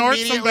what? EpiPen Snort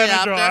some immediately Benadryl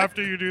after.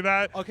 after you do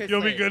that. Okay,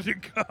 You'll be slay. good to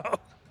go.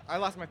 I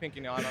lost my pinky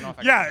nail. I don't know if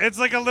I Yeah, it's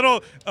like a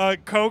little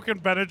Coke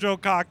and Benadryl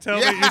cocktail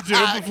that you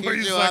do before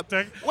you do suck up.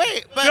 dick.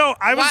 Wait, but no,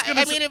 I was why-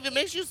 gonna. I mean, if it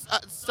makes you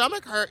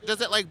stomach hurt, does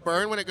it like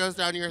burn when it goes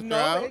down your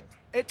No, throat?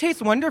 it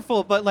tastes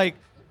wonderful, but like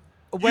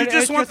when you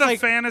just it's want the like,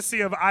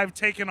 fantasy of I've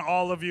taken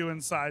all of you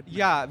inside. me.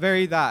 Yeah,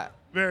 very that.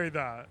 Very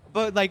that.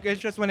 But like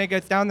it's just when it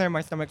gets down there, my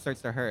stomach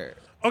starts to hurt.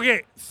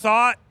 Okay,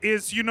 thought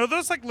is you know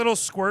those like little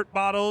squirt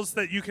bottles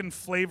that you can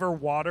flavor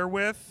water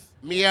with?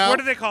 Mia. What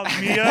are they called?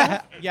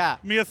 Mia? Yeah.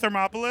 Mia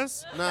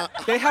Thermopolis? No.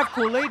 They have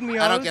Kool-Aid Mios.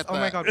 I don't get Oh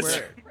my that. God, It's-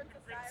 where?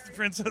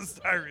 Princess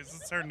Diaries.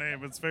 It's her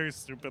name. It's very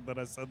stupid that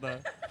I said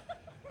that.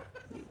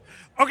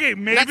 Okay,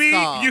 maybe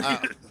Next call. you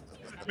could,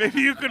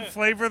 maybe you could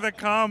flavor the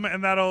cum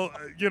and that'll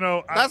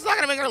That's not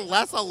gonna make her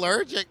less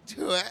allergic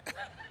to it.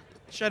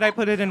 Should I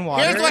put it in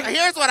water?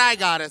 Here's what I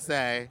gotta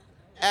say.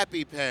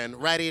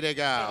 EpiPen, ready to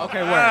go. Okay,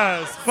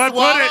 yes, but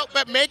Swallow, put it,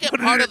 but make it put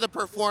part it- of the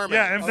performance.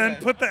 yeah, and then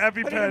put the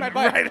EpiPen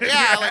right in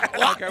Yeah, there.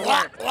 like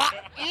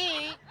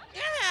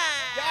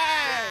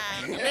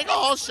make a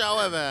whole show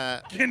of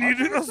it. Can you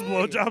do those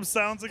blowjob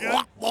sounds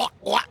again? Oh.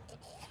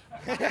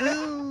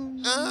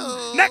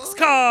 Next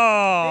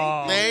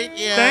call. Thank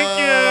you. Thank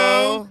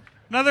you.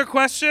 Another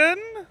question?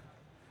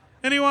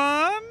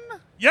 Anyone?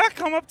 Yeah,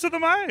 come up to the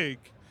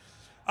mic.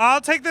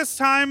 I'll take this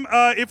time.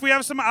 If we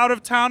have some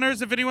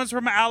out-of-towners, if anyone's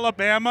from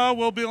Alabama,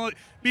 we'll be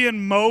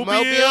in Mobile,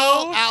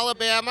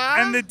 Alabama.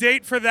 And the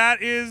date for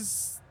that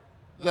is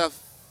the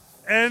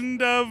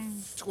end of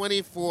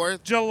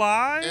 24th.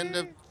 July? End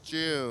of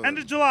June. End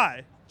of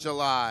July.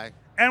 July.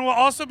 And we'll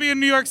also be in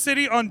New York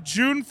City on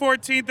June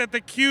 14th at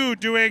the Q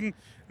doing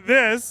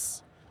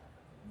this.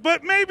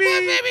 But maybe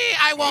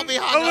I won't be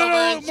hungover a little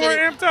and more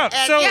shitty. amped up.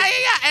 And So yeah.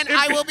 And if-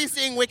 I will be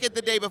seeing Wicked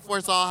the day before,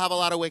 so I'll have a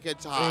lot of Wicked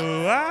talk.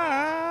 Ooh,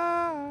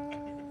 ah.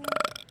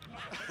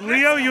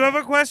 Leo, you have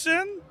a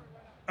question?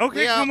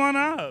 Okay, Leo. come on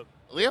up.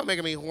 Leo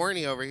making me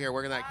horny over here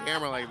working that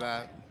camera like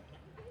that.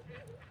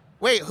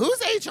 Wait, who's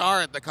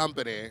HR at the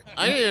company?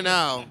 I need to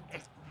know.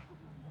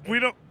 We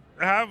don't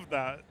have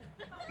that.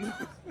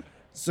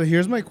 So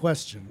here's my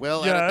question.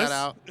 Will edit that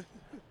out.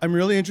 I'm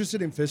really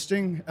interested in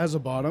fisting as a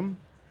bottom,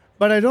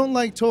 but I don't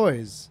like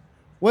toys.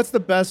 What's the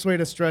best way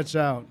to stretch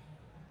out?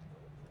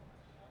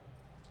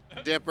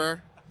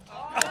 Dipper.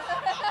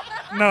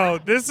 No,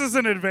 this is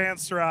an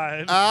advanced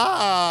ride.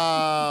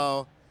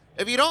 Oh.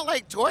 If you don't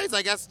like toys,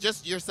 I guess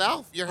just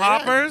yourself. Your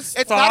hand. Hoppers,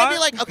 It's gotta be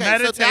thought, like okay. So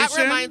that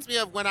meditation. reminds me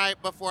of when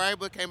before I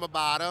became a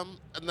bottom,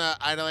 and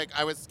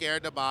I was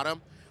scared to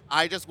bottom.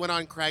 I just went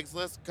on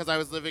Craigslist because I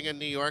was living in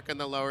New York in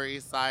the Lower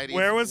East Side.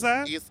 Where was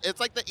that? It's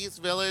like the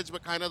East Village,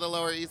 but kind of the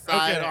Lower East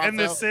Side. Okay, and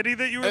the also. city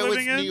that you were it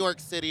living in? was New York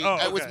City. Oh,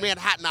 It was okay.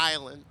 Manhattan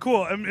Island.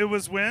 Cool. And it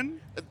was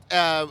when?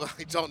 I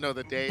don't know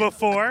the date.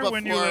 Before,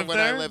 when you lived when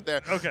there? I lived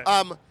there. Okay.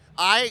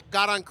 I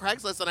got on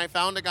Craigslist and I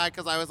found a guy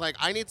because I was like,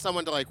 I need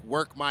someone to like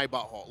work my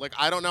butthole. Like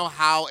I don't know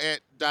how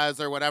it does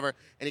or whatever.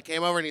 And he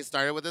came over and he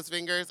started with his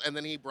fingers and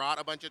then he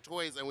brought a bunch of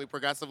toys and we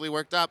progressively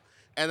worked up.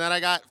 And then I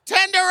got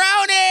tenderoni.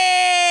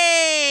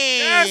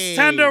 Yes,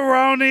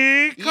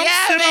 tenderoni. Come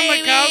Yeah, sit on the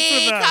baby. couch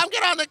with us. Come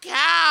get on the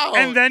couch.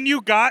 And then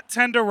you got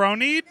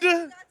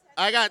tenderonied?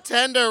 I got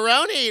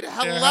tenderonied. Here,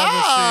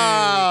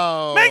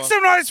 Hello. have a seat. Make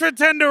some noise for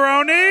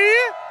tenderoni.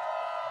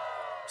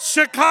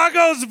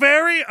 Chicago's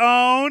very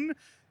own.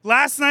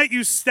 Last night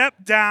you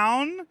stepped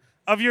down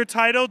of your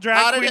title, Drag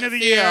How did Queen it of the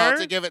feel Year.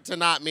 to give it to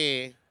not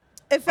me?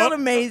 It felt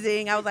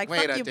amazing. I was like,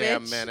 Wait fuck a you,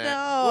 damn bitch. minute.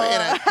 No. Wait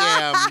a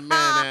damn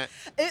minute.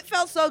 It felt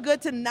felt so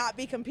good to not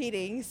be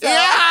competing. So Yeah,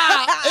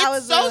 I it's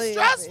was so really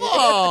happy.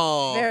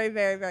 stressful. Very,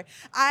 very, very.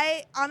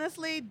 I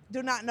honestly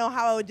do not know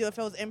how I would do if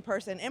it was in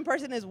person. In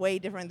person is way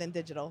different than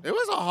digital. It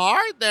was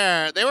hard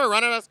there. They were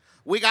running us.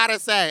 We gotta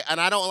say, and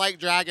I don't like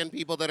dragging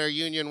people that are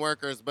union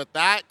workers, but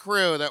that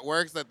crew that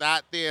works at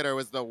that theater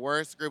was the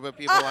worst group of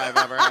people I've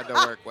ever had to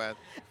work with.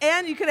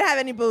 And you couldn't have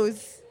any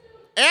booze.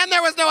 And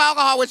there was no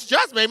alcohol, which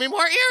just made me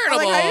more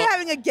irritable. Like, are you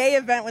having a gay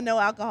event with no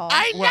alcohol?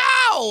 I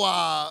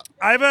know.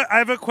 I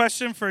have a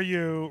question for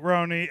you,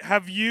 Roni.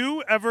 Have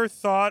you ever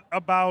thought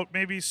about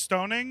maybe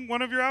stoning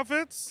one of your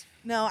outfits?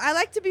 No, I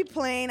like to be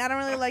plain. I don't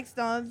really like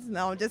stones.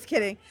 No, I'm just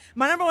kidding.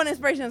 My number one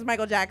inspiration is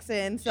Michael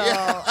Jackson, so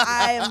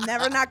I am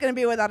never not going to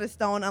be without a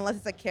stone unless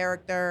it's a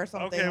character or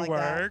something like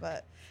that.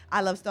 But I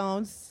love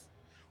stones.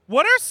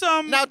 What are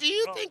some... Now, do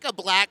you think a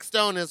black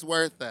stone is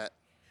worth it?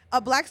 A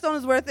black stone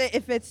is worth it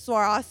if it's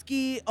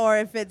Swarovski or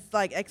if it's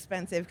like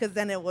expensive, because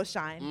then it will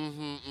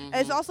shine.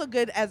 It's also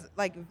good as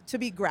like to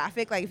be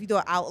graphic, like if you do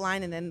an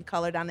outline and then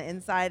color down the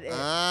inside.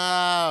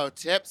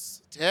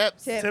 Tips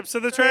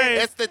of the trade.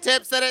 It's the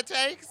tips that it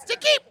takes to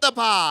keep the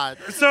pod.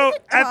 So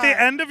at the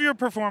end of your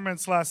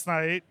performance last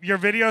night, your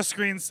video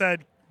screen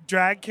said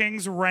Drag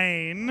Kings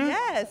reign.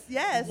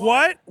 Yes.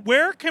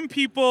 Where can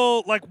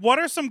people, like, what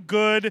are some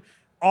good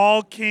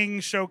all king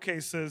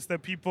showcases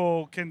that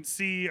people can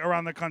see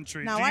around the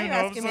country? Now, Do why you are you know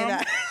of asking me some?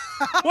 that?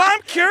 Well,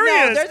 I'm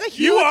curious. No, there's a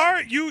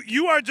huge...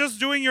 You are just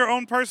doing your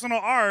own personal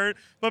art,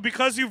 but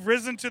because you've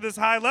risen to this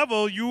high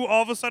level, you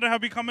all of a sudden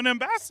have become an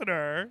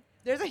ambassador.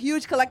 There's a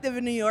huge collective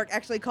in New York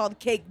actually called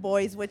Cake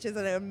Boys, which is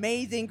an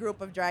amazing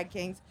group of drag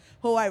kings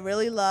who I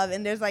really love.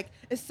 And there's like,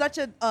 it's such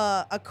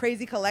a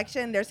crazy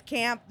collection. There's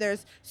camp,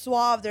 there's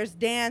suave, there's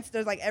dance,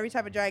 there's like every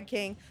type of drag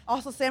king.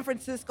 Also, San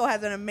Francisco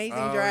has an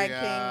amazing drag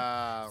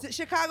king.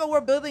 Chicago,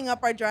 we're building up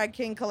our drag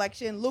king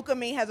collection. Luca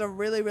Me has a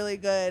really, really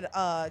good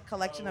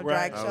collection of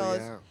drag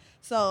shows.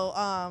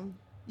 So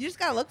you just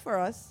gotta look for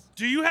us.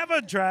 Do you have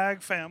a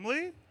drag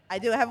family? I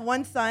do. I have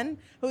one son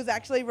who's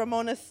actually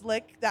Ramona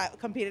Slick that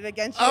competed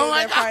against you, Oh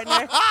my their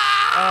God.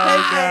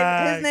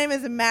 partner. His name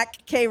is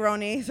Mac K.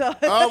 Roni. So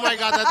Oh my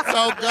God, that's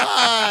so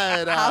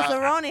good. House of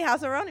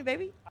Roni,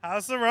 baby.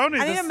 House of Roni.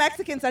 I need a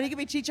Mexican son. He could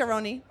be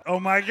Chicharoni.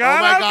 Oh my God,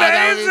 Oh my God,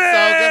 that would be so good.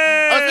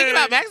 I was amazing. thinking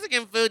about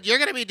Mexican food. You're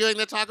gonna be doing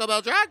the Taco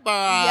Bell drag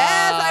bar.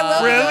 Yes, I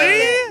will.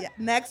 Really? Yeah.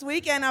 Next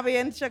weekend, I'll be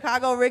in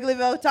Chicago,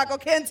 Wrigleyville Taco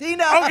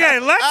Cantina. Okay,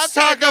 let's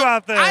talk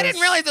about this. I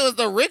didn't realize it was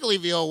the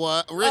Wrigleyville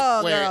one.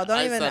 Oh, girl,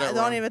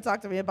 don't even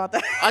talk to me about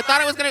that. I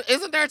thought it was gonna.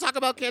 Isn't there a Taco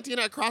Bell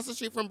cantina across the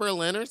street from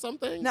Berlin or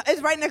something? No,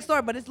 it's right next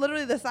door, but it's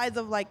literally the size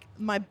of like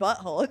my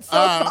butthole. It's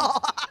so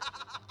small.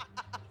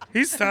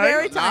 He's tight.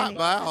 Very tiny.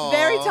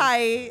 Very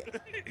tight.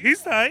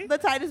 He's tight. The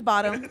tightest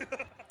bottom.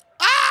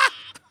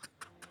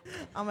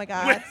 Oh my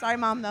God. Sorry,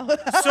 Mom, though.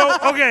 So,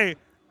 okay,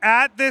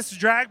 at this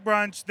drag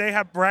brunch, they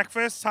have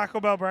breakfast, Taco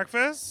Bell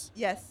breakfast.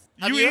 Yes.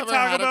 Have You you eat ever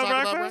Taco had a Bell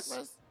Taco Bell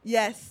breakfast?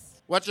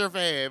 Yes. What's your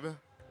fave?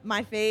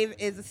 My fave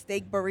is a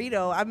steak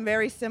burrito. I'm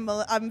very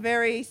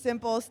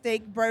simple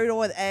steak burrito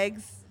with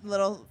eggs,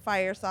 little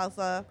fire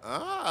salsa.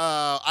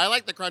 Oh, I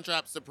like the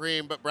Crunchwrap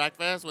Supreme, but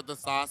breakfast with the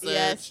sausage.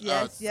 Yes,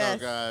 Oh, it's so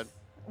good.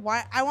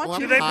 Why? I want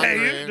Well, you I'm to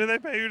hungry. Do they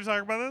pay you to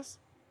talk about this?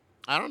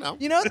 I don't know.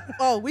 You know,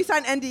 we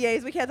signed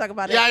NDAs. We can't talk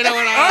about it. Yeah, I know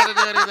we're not allowed to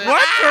do anything.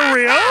 What, for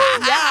real?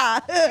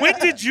 Yeah. Wait,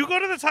 did you go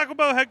to the Taco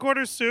Bell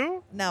headquarters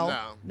too? No.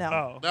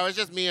 Oh. That was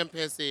just me and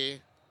Pissy.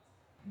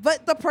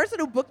 But the person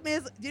who booked me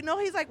is, do you know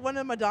he's like one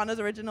of Madonna's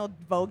original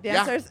Vogue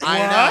Yeah, dancers? I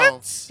know.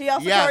 He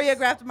also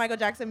choreographed Michael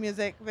Jackson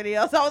music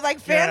videos. So I was like,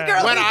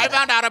 fangirl. When I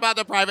found out about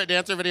the private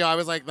dancer video, I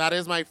was like, that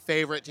is my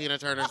favorite Tina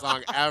Turner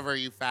song ever,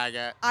 you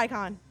faggot.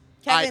 Icon.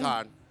 Kevin.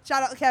 Icon.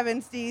 Shout out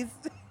Kevin Stees.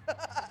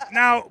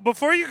 Now,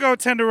 before you go,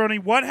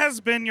 Tenderoni, what has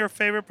been your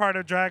favorite part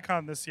of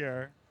DragCon this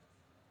year?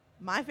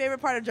 My favorite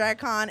part of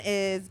DragCon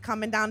is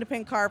coming down the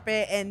pink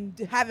carpet and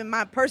having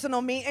my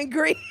personal meet and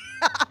greet.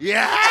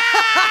 Yeah.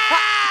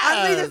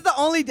 Honestly, this is the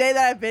only day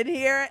that I've been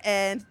here,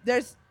 and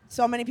there's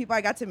so many people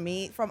I got to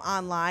meet from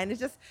online. It's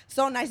just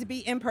so nice to be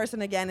in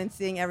person again and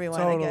seeing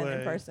everyone again in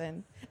Totally.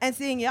 person and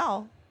seeing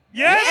y'all.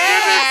 Yes,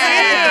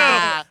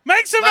 Yeah.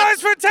 Make some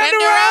Let's noise for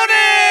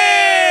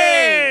Tenderoni!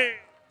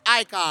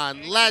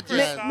 Icon,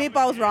 legend.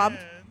 Meatballs robbed.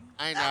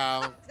 I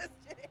know.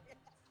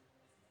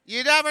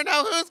 You never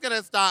know who's going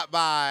to stop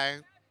by.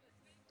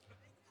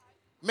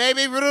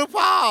 Maybe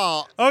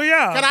RuPaul. Oh,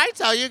 yeah. Can I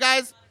tell you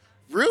guys,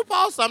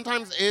 RuPaul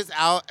sometimes is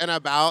out and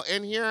about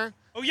in here.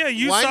 Oh, yeah,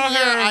 you One saw year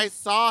her. I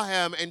saw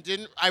him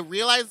and I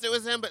realized it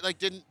was him, but like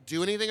didn't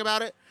do anything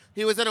about it.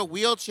 He was in a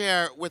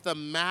wheelchair with a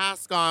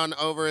mask on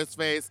over his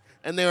face,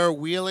 and they were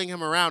wheeling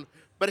him around.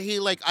 But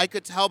I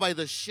could tell by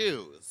the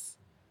shoes.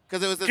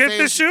 Because it was the Get same.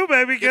 the shoe,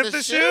 baby. Get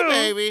the shoe.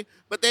 baby.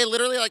 But they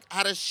literally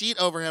had a sheet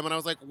over him, and I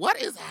was like,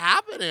 what is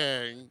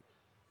happening?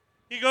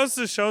 He goes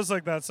to shows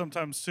like that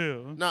sometimes,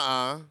 too.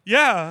 Nuh-uh.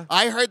 Yeah.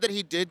 I heard that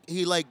he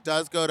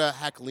does go to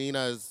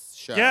Heclena's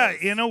show. Yeah,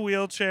 in a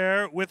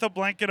wheelchair with a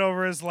blanket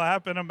over his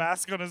lap and a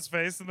mask on his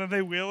face, and then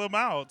they wheel him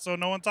out so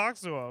no one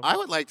talks to him. I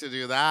would like to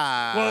do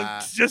that.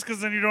 Well, just because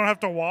then you don't have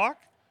to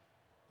walk?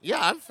 Yeah,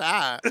 I'm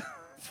fat.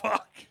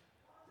 Fuck.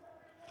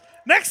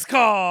 Next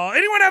call.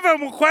 Anyone have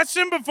a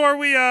question before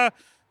we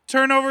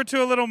turn over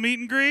to a little meet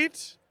and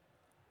greet?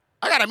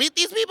 I gotta meet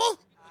these people?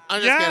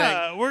 I'm just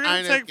kidding. We're going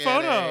I'm to just take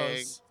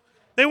photos.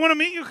 They want to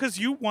meet you because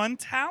you won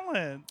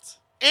talent.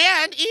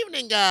 And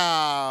evening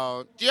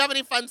gown. Do you have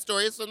any fun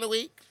stories from the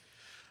week?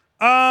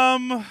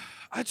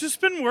 I've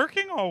just been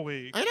working all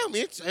week. I know,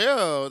 me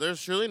too. There's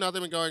surely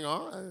nothing been going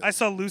on. I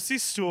saw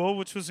Lucy's Stool,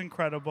 which was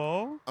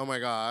incredible. Oh my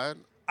God.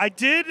 I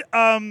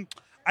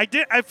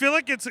feel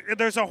like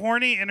there's a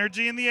horny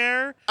energy in the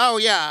air. Oh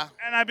yeah.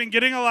 And I've been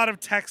getting a lot of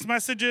text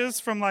messages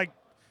from like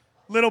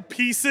little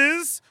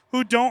pieces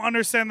who don't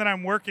understand that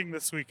I'm working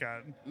this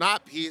weekend.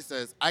 Not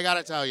pieces. I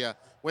gotta tell you,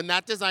 when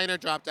that designer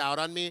dropped out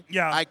on me,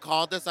 I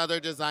called this other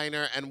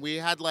designer and we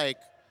had like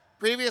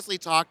previously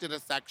talked in a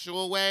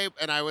sexual way,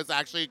 and I was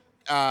actually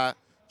trying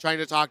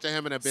to talk to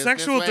him in a business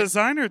Sexual way.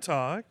 designer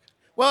talk?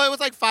 Well, it was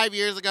like 5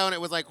 years ago, and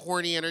it was like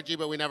horny energy,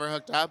 but we never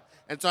hooked up.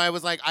 And so I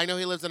was like, I know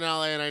he lives in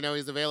LA, and I know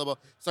he's available.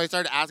 So I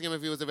started asking him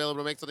if he was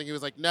available to make something. He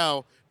was like,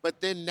 no.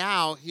 But then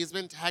now he's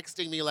been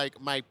texting me like,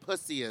 my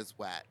pussy is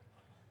wet.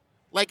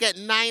 Like at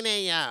 9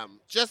 a.m.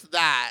 Just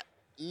that.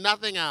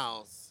 Nothing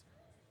else.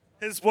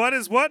 His what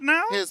is what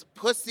now? His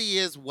pussy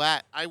is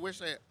wet. I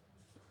wish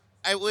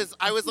I was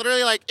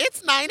literally like,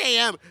 it's 9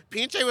 a.m.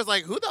 Pinche was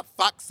like, who the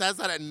fuck says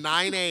that at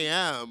 9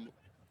 a.m.?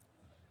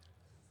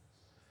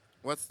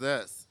 What's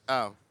this?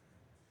 Oh.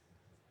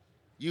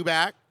 You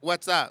back?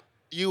 What's up?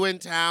 You in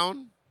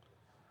town?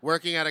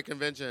 Working at a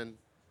convention.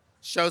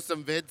 Show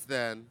some vids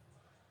then.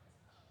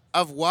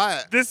 Of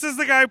what? This is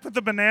the guy who put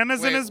the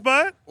bananas in his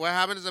butt? What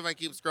happens if I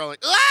keep scrolling?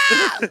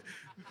 Ah!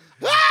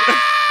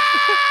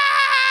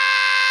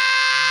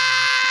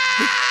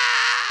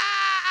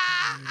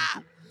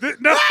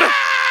 No.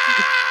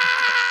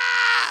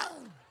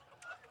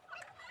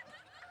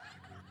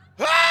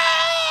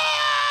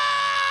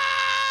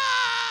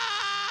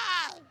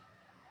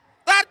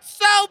 That's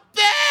so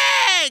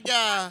big!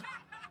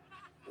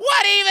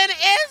 What even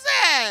is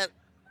it?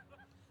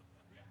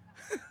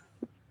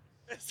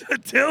 It's a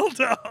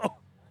dildo.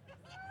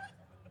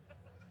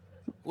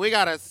 We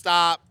gotta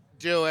stop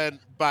doing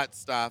butt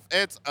stuff.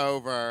 It's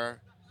over.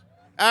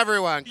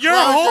 Everyone, Your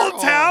close whole hole.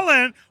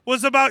 talent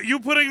was about you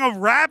putting a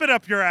rabbit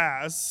up your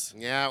ass.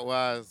 Yeah, it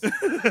was.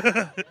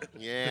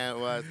 Yeah, it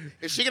was.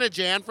 Is she gonna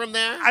jam from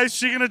there? Is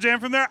she going to jam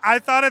from there? I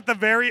thought at the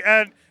very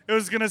end it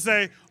was going to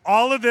say,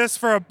 all of this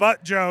for a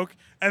butt joke,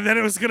 and then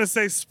it was going to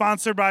say,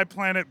 sponsored by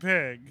Planet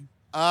Pig.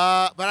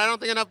 But I don't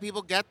think enough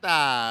people get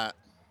that.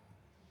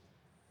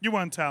 You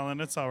won talent.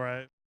 It's all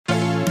right.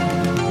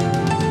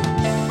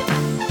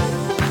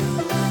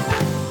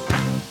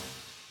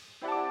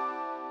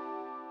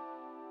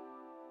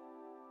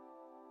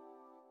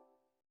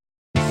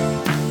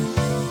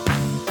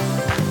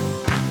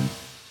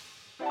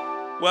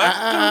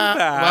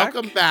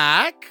 Welcome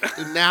back.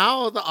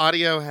 Now the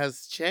audio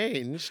has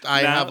changed.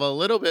 I Now- have a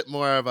little bit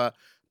more of a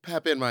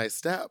pep in my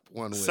step.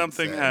 One would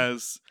Something say.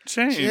 has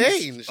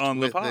changed on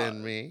the within pod.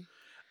 me.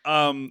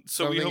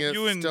 So we Something hope is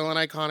you still an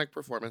iconic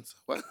performance.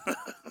 What?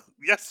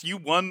 Yes, you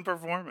won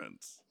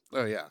performance.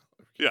 Oh yeah.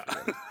 Yeah.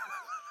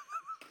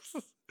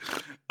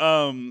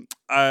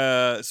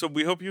 So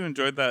we hope you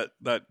enjoyed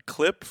that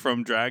clip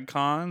from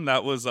DragCon.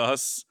 That was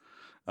us.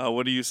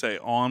 What do you say?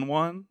 On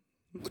one?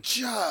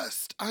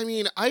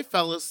 I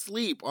fell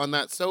asleep on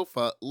that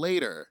sofa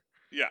later.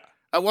 Yeah.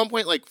 At one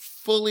point, like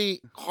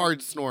fully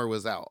hard snore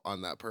was out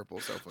on that purple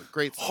sofa.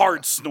 Great sofa.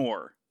 Hard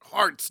snore.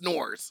 Hard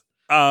snores.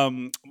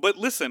 But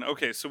listen,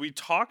 okay, so we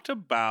talked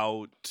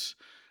about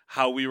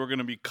how we were going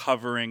to be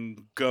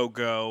covering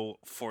Go-Go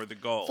for the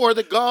Gold. For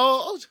the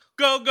gold.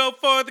 Go-Go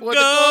for the For the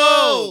gold.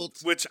 gold.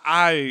 Which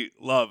I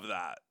love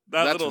that.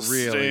 That That's little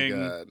really sting,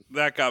 good.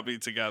 that got me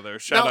together.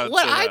 Shout Now, out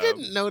what to I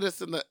didn't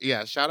notice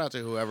shout out to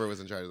whoever was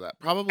in charge of that.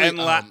 Probably, And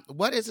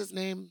what is his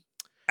name?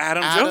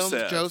 Adam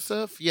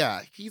Joseph.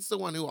 Yeah, he's the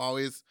one who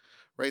always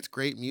writes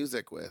great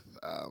music with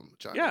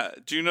Johnny. Yeah.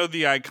 Do you know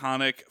the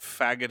iconic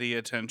Faggoty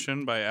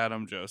Attention by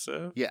Adam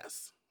Joseph?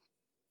 Yes.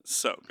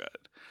 So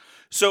good.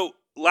 So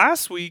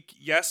last week,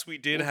 yes, we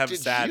did have Did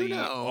Zaddy you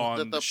know on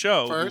that the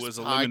show who first was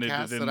eliminated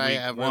podcast in that I week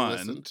ever 1.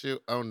 listened to?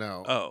 Oh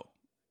no. Oh.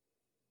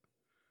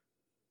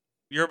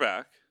 You're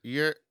back.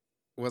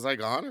 Was I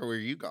gone or were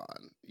you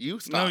gone? You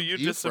stopped. No, you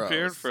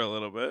disappeared froze. for a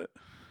little bit.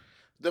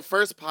 The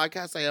first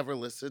podcast I ever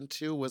listened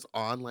to was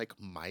on like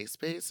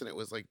MySpace, and it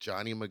was like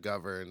Johnny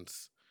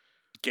McGovern's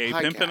Gay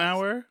podcast. Pimpin'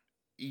 Hour?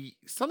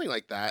 Something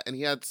like that. And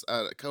he had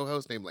a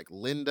co-host named like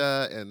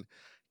Linda, and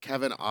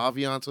Kevin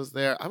Aviance was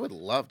there. I would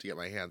love to get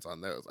my hands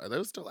on those. Are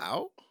those still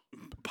out?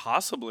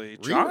 Possibly.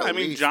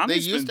 Re-released.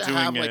 Johnny's they used been to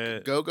doing have it.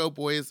 like go-go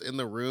boys in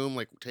the room,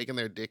 like taking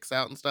their dicks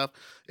out and stuff.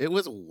 It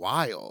was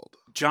wild.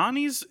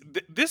 Johnny's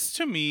this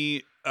to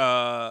me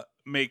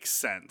makes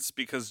sense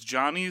because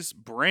Johnny's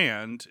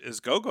brand is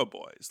Go-Go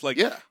Boys. Like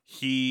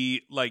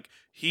he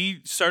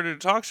started a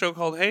talk show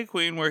called Hey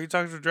Queen where he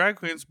talked to drag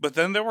queens, but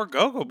then there were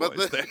Go-Go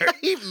Boys there.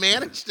 He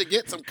managed to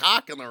get some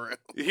cock in the room.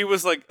 He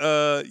was like,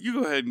 you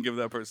go ahead and give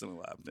that person a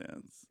lap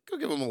dance. Go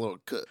give him a little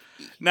cut.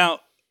 Now,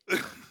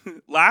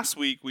 last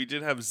week we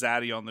did have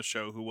Zaddy on the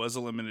show, who was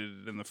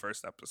eliminated in the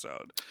first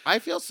episode. I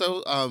feel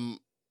so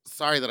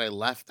sorry that I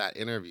left that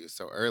interview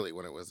so early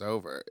when it was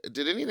over.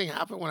 Did anything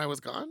happen when I was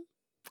gone?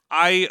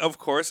 I, of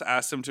course,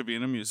 asked him to be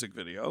in a music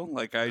video,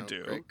 like I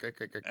do. Great.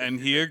 And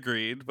he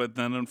agreed, but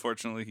then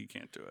unfortunately he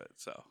can't do it.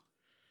 So,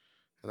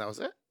 and that was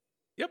it?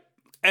 Yep.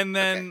 And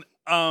then,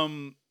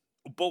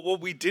 but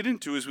what we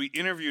didn't do is we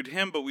interviewed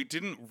him, but we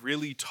didn't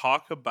really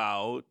talk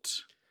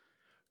about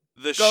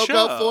the show.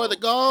 Go for the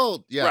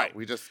gold. Yeah, right.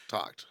 We just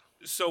talked.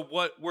 So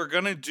what we're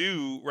going to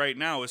do right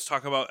now is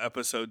talk about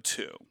episode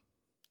 2.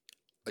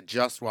 I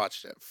just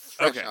watched it.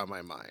 Fresh on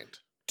my mind.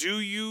 Do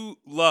you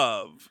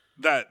love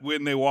that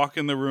when they walk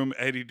in the room,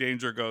 Eddie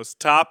Danger goes,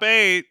 top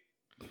 8?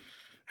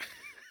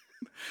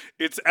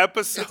 It's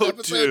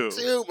episode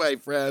 2, my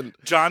friend.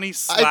 Johnny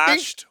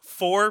slashed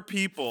 4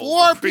 people.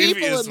 4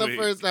 people in the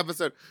first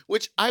episode,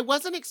 which I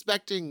wasn't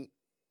expecting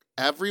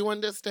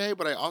everyone to stay,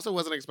 but I also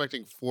wasn't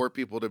expecting 4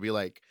 people to be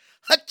like,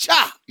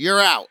 "Hacha, you're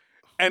out."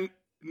 And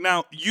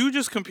now, you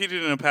just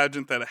competed in a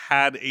pageant that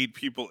had 8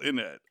 people in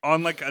it.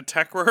 On like a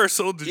tech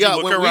rehearsal, did you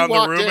look around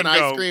the room and go,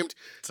 I screamed,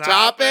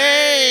 top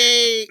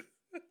 8!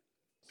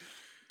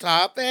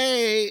 Top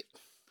 8!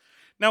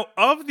 Now,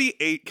 of the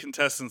 8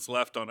 contestants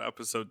left on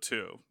episode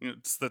 2,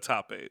 it's the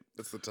top 8.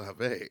 It's the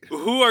top 8.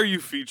 Who are you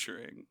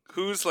featuring?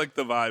 Who's like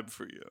the vibe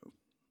for you?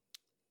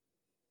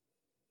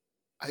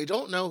 I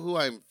don't know who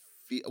I'm.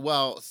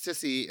 Well,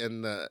 Sissy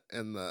in the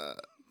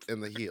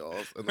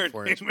heels and the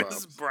 4-inch Her name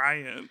is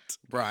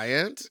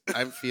Bryant.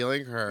 I'm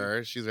feeling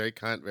her. She's very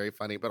cunt, very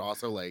funny, but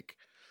also like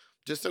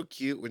just so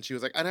cute when she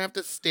was like, I don't have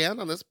to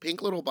stand on this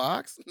pink little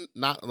box.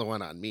 Not the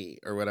one on me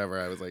or whatever.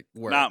 I was like,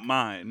 work. Not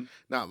mine.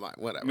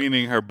 Whatever.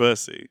 Meaning her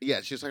bussy.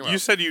 Yeah, she was talking about. You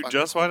said you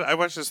just watched. I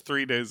watched this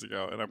 3 days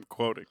ago, and I'm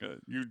quoting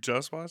it. You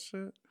just watched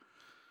it?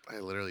 I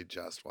literally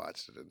just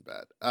watched it in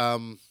bed.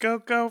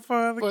 Go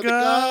for the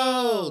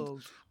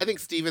gold. I think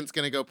Steven's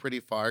going to go pretty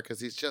far because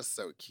he's just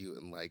so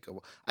cute and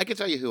likable. I can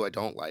tell you who I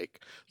don't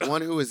like. The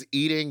one who was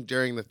eating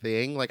during the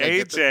thing. Like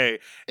AJ.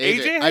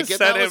 AJ has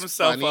set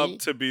himself up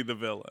to be the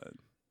villain.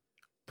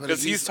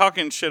 Because he's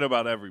talking shit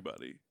about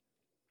everybody.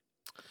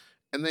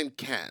 And then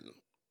Ken.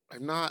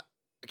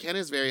 Ken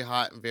is very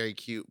hot and very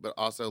cute, but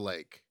also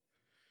like,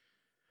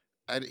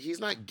 he's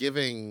not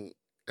giving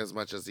as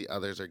much as the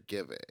others are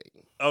giving.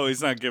 Oh,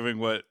 he's not giving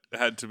what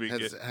had to be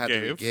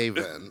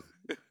given.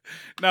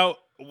 Now,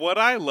 what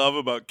I love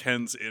about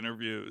Ken's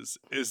interviews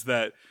is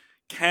that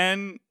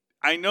Ken,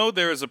 I know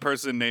there is a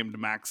person named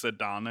Max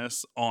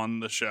Adonis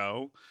on the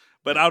show,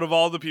 but out of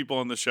all the people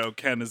on the show,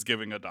 Ken is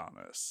giving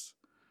Adonis.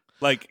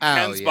 Like,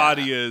 Ken's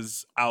body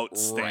is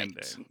outstanding.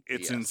 Right.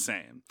 It's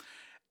insane.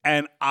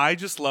 And I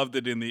just loved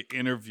it in the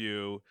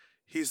interview.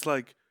 He's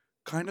like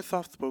kind of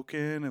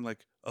soft-spoken and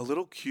like a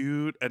little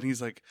cute. And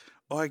he's like,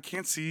 oh, I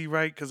can't see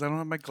right because I don't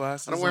have my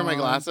glasses I don't wear my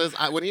glasses.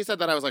 When he said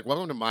that, I was like,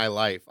 welcome to my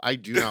life. I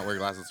do not wear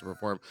glasses to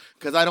perform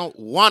because I don't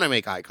want to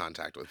make eye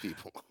contact with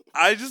people.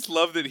 I just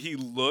love that he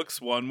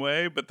looks one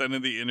way, but then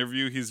in the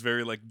interview, he's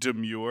very like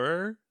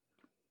demure.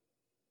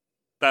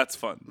 That's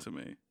fun to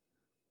me.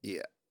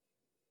 Yeah.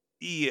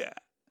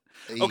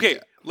 Okay,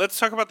 let's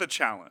talk about the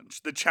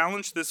challenge. The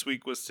challenge this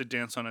week was to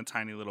dance on a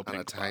tiny little pink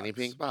box. Tiny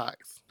pink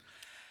box.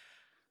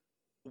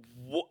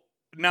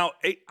 Now,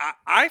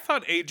 I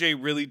thought AJ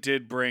really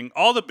did bring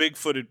all the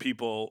big-footed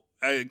people,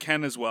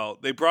 Ken as well.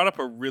 They brought up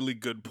a really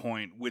good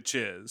point, which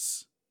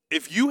is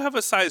if you have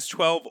a size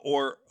 12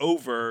 or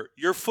over,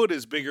 your foot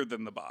is bigger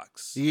than the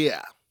box.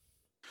 Yeah.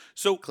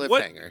 So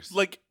cliffhangers.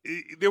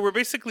 There were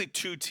basically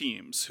 2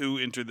 teams who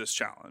entered this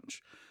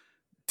challenge.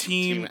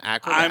 Team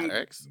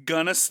Acrobatics. I'm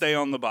gonna stay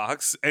on the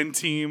box, and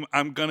team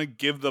I'm gonna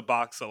give the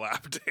box a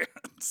lap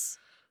dance.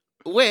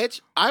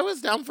 Which I was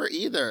down for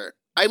either.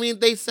 I mean,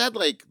 they said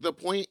like the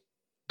point.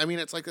 I mean,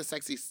 it's like a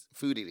sexy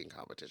food eating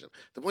competition.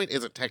 The point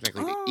isn't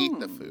technically to eat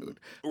the food.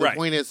 The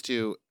point is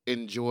to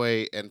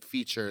enjoy and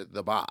feature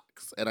the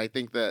box. And I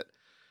think that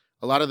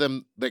a lot of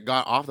them that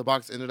got off the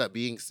box ended up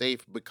being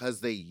safe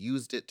because they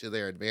used it to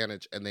their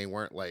advantage and they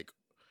weren't like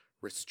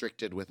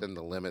restricted within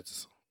the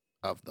limits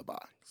of the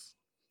box.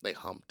 They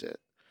humped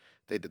it.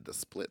 They did the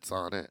splits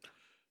on it.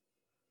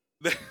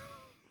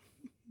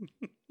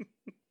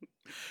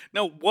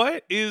 Now,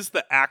 what is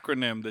the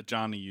acronym that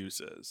Johnny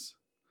uses?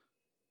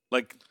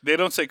 Like, they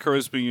don't say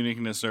charisma,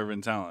 uniqueness, nerve,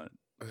 and talent.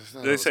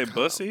 Do they say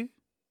bussy?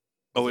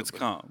 Oh, it's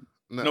calm.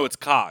 No, it's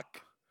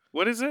cock.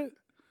 What is it?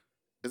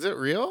 Is it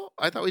real?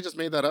 I thought we just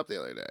made that up the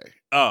other day.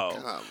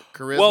 Oh.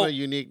 Charisma,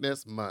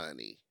 uniqueness,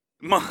 money.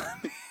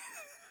 Money.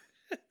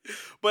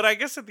 But I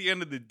guess at the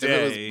end of the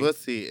day... If it was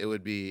bussy, it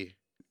would be...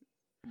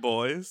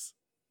 Boys?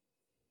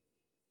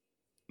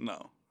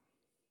 No.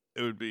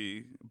 It would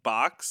be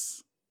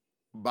box.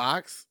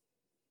 Box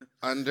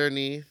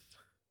underneath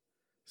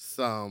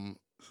some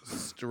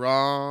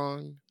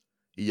strong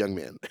young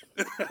men.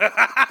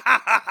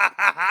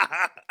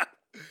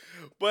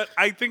 But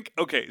I think,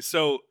 okay,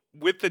 so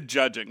with the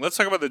judging, let's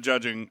talk about the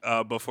judging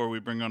before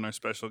we bring on our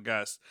special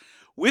guest.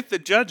 With the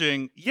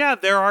judging, yeah,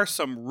 there are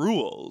some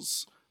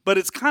rules, But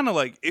it's kind of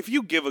like, if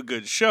you give a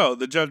good show,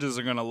 the judges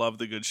are going to love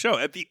the good show.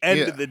 At the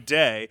end of the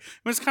day,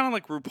 it's kind of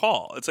like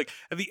RuPaul. It's like,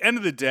 at the end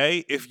of the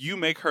day, if you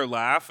make her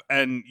laugh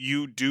and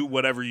you do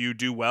whatever you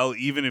do well,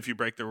 even if you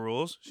break the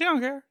rules, she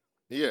don't care.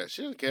 Yeah,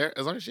 she doesn't care.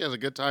 As long as she has a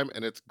good time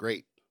and it's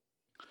great.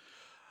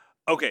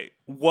 Okay,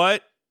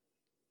 what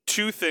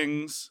 2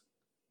 things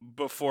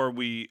before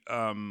we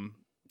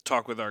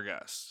talk with our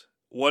guest?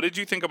 What did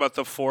you think about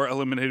the 4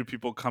 eliminated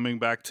people coming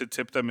back to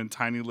tip them in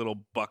tiny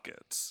little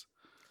buckets?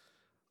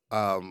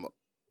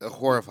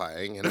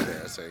 Horrifying and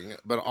embarrassing,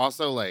 but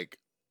also like,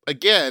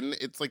 again,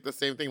 it's like the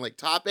same thing. Like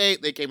top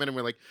 8, they came in and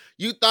were like,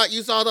 "You thought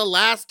you saw the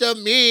last of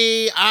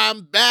me?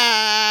 I'm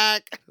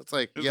back." It's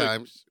like,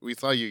 we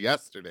saw you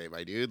yesterday,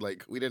 my dude.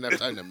 Like we didn't have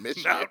time to miss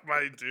you. Not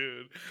my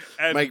dude.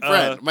 And,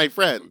 my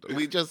friend.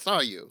 We just saw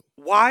you.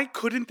 Why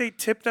couldn't they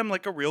tip them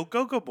like a real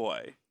go-go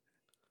boy?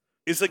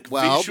 Is like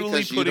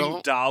visually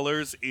putting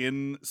dollars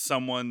in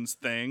someone's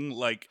thing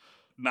like.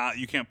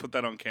 You can't put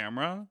that on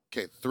camera?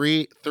 Okay,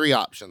 three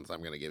options I'm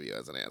going to give you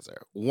as an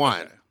answer.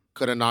 1,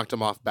 could have knocked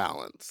him off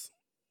balance.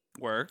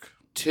 Work.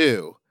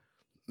 2,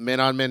 men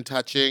on men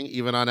touching,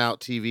 even on Out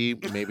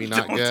TV, maybe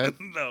not good.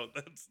 No,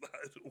 that's not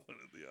one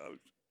of the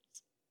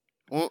options.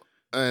 Well,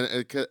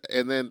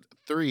 and then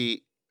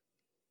 3,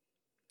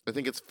 I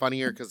think it's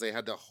funnier because they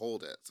had to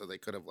hold it, so they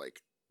could have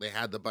they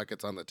had the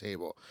buckets on the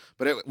table,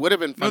 but it would have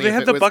been funny. No, they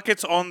had the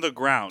buckets on the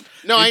ground.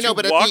 No, I know,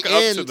 but at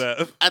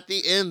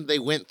the end, they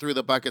went through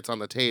the buckets on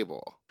the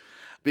table.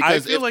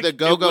 Because if the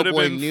Go-Go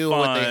Boy knew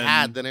what they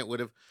had, then it would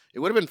have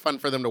been fun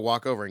for them to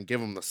walk over and give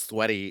him the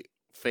sweaty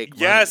fake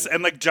money. Yes,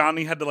 and like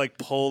Johnny had to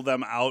pull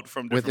them out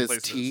from different with his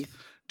places. Teeth.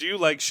 Do you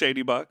like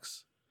Shady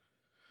Bucks?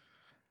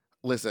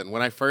 Listen,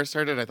 when I first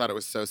heard it, I thought it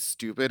was so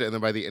stupid, and then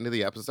by the end of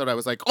the episode, I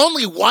was like,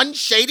 "Only one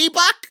Shady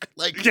Buck?"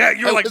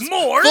 You were like,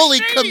 "More fully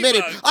Shady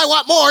committed. Bucks. I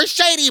want more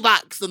Shady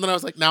Bucks." And then I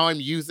was like, "Now I'm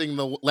using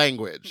the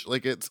language.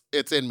 Like it's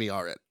in me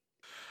already."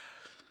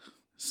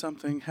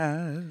 Something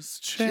has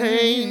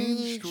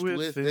changed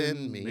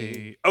within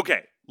me.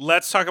 Okay,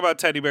 let's talk about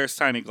Teddy Bear's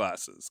tiny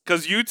glasses.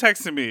 Because you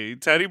texted me,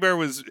 Teddy Bear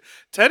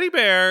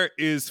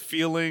is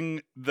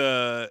feeling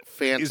the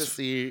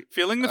fantasy,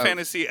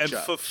 and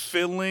judge.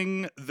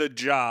 fulfilling the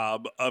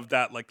job of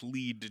that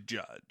lead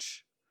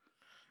judge.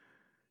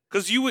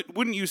 Because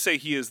wouldn't you say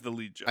he is the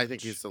lead judge? I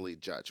think he's the lead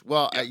judge.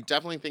 Well, I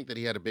definitely think that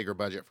he had a bigger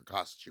budget for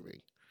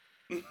costuming.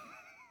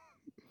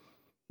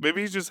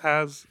 Maybe he just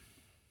has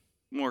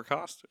more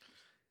costumes.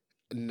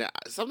 Nah,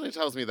 something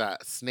tells me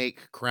that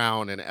snake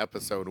crown in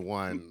episode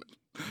 1.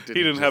 He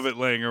didn't have it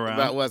laying around.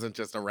 That wasn't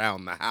just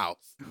around the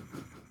house.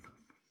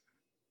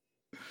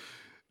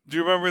 Do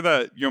you remember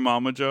that your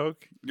mama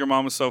joke? Your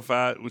mama's so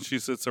fat when she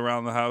sits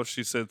around the house,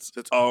 she sits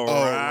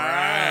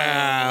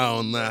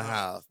around the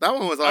house. That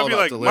one was all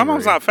about delivery. My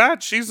mom's not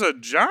fat. She's a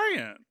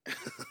giant.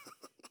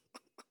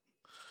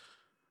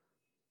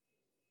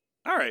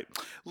 All right,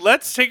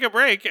 let's take a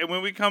break, and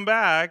when we come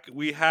back,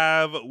 we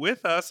have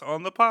with us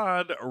on the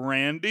pod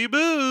Randy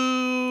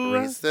Boo.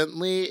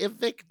 Recently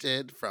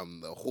evicted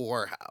from the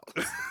whorehouse.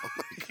 Oh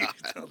my God.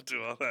 Don't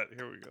do all that.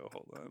 Here we go.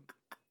 Hold on.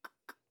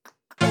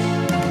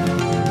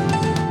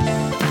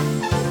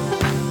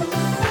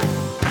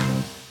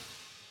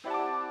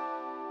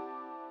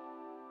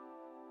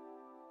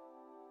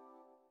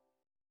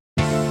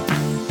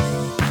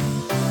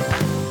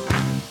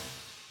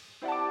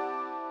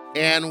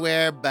 And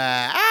we're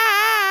back.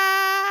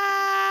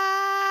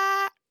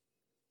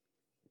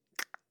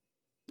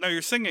 No,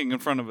 you're singing in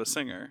front of a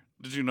singer.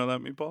 Did you know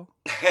that, Meatball?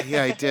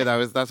 Yeah, I did.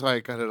 That's why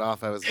I cut it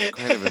off. I was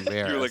kind of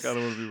embarrassed. You were like, I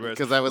don't want to be embarrassed.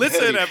 Because I was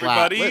Listen,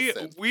 everybody,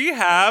 we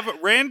have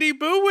Randy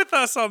Boo with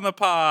us on the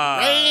pod.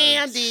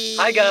 Randy!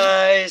 Hi,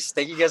 guys.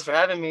 Thank you guys for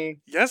having me.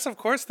 Yes, of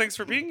course. Thanks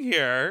for being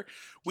here.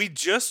 We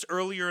just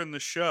earlier in the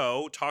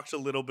show talked a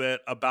little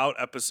bit about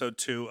episode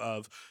 2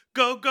 of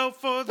Go, Go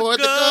for the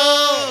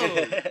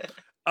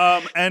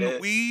Go!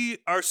 And we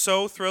are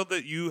so thrilled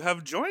that you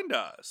have joined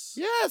us.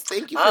 Yes,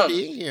 thank you for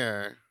being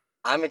here.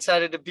 I'm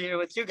excited to be here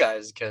with you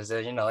guys because,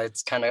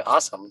 it's kind of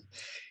awesome.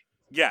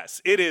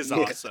 Yes, it is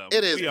awesome.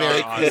 It is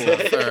very cool,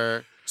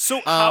 sir.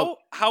 So how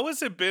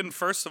has it been,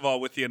 first of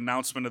all, with the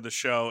announcement of the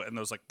show and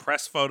those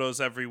press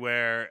photos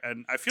everywhere?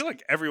 And I feel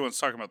like everyone's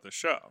talking about the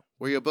show.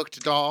 Were you a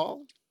booked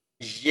doll?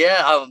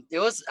 Yeah, it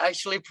was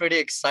actually pretty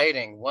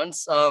exciting.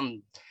 Once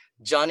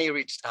Johnny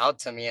reached out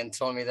to me and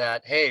told me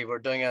that, hey, we're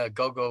doing a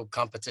go-go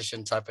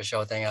competition type of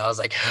show thing. I was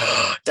like,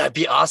 oh, that'd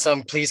be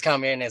awesome. Please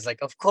come in. It's like,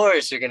 of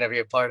course you're going to be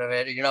a part of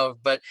it,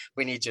 but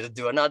we need you to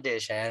do an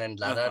audition and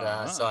blah, blah,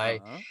 blah. So I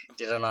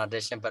did an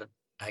audition, but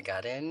I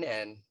got in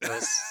and it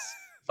was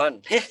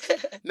fun.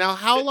 Now,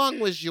 how long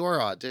was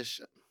your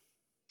audition?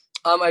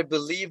 I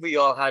believe we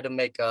all had to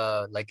make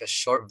a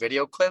short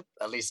video clip,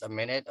 at least a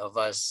minute of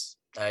us,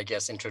 I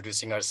guess,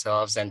 introducing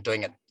ourselves and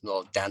doing a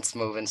little dance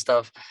move and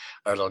stuff,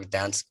 or little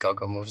dance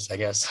go-go moves, I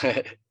guess.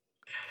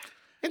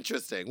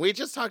 Interesting. We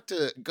just talked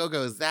to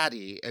Go-Go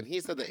Zaddy, and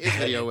he said that his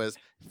video was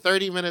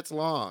 30 minutes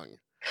long.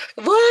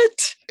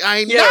 What?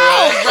 I know,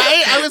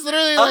 right? I was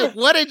literally like,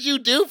 what did you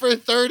do for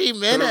 30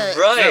 minutes?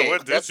 Right. Yeah,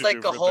 That's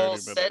like a whole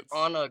set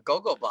on a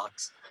go-go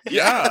box.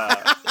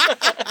 Yeah.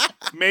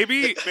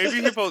 Maybe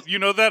people, you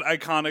know that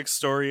iconic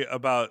story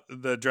about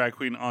the drag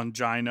queen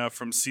Ongina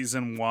from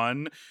season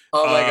 1?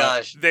 Oh my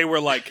gosh. They were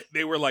like,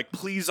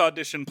 please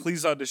audition,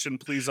 please audition,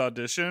 please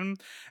audition.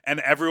 And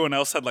everyone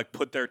else had like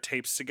put their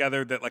tapes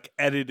together that like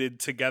edited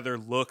together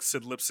looks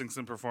and lip syncs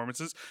and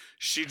performances.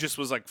 She just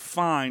was like,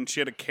 fine. She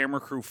had a camera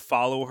crew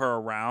follow her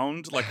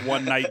around like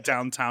one night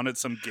downtown at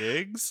some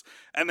gigs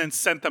and then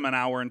sent them an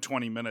hour and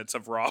 20 minutes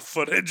of raw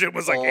footage. It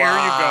was like, here you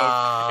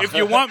go. If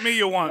you want me,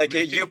 you want like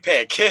me. you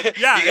pick.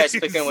 Yeah. You guys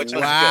pick which one's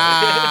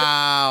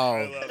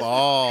Wow. good.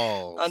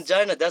 Balls.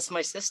 Angina, that's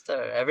my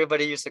sister.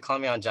 Everybody used to call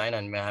me Angina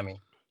in Miami.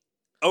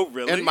 Oh,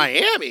 really? In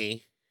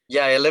Miami?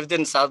 Yeah, I lived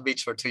in South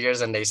Beach for 2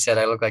 years, and they said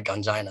I look like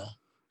Angina.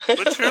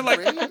 But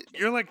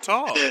you're like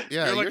tall.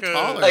 Yeah, you're like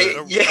taller.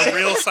 a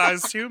real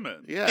sized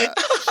human. Yeah,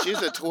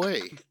 she's a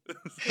toy.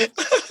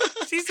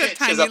 She's a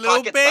tiny She's a little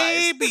pocket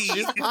baby.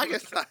 She's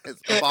pocket size.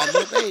 A bomb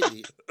little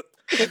baby.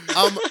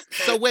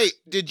 So wait,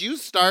 did you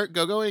start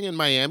go-going in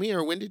Miami,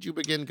 or when did you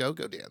begin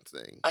go-go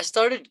dancing? I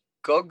started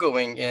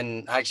go-going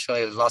in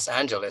actually Los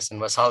Angeles in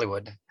West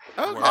Hollywood.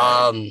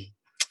 Okay.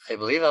 I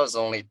believe I was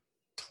only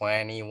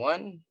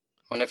 21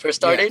 when I first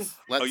started.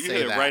 Yes, you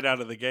hit it right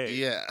out of the gate.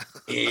 Yeah.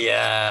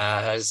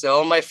 Yeah. So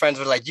all my friends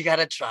were like, you got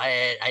to try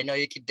it. I know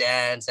you can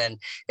dance and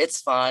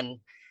it's fun.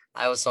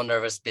 I was so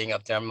nervous being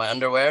up there in my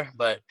underwear.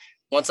 But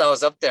once I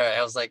was up there,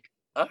 I was like,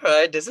 all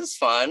right, this is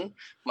fun.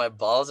 My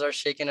balls are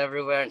shaking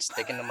everywhere and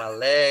sticking to my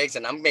legs,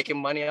 and I'm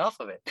making money off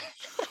of it.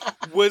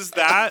 Was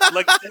that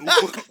like,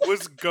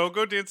 was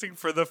go-go dancing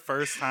for the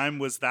first time?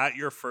 Was that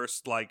your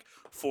first like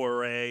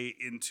foray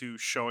into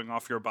showing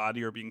off your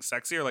body or being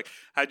sexy? Or like,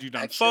 had you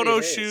done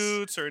photo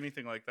shoots or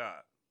anything like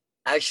that?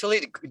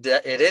 Actually,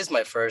 it is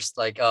my first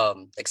like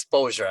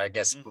exposure, I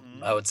guess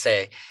I would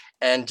say.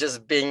 And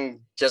just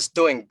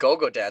doing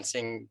go-go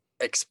dancing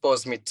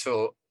exposed me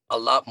to a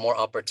lot more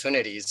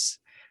opportunities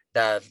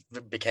that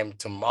became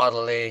to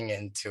modeling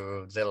and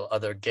to little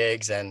other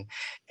gigs and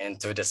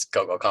to this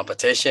go-go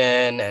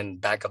competition and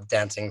backup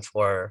dancing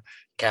for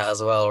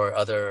Caswell or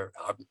other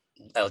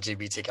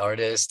LGBT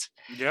artists.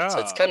 Yeah. So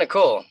it's kind of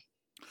cool.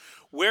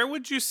 Where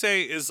would you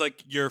say is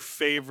like your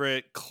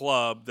favorite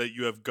club that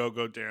you have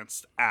go-go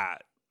danced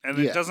at? And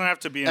it doesn't have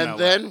to be in LA. And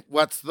then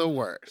what's the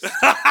worst?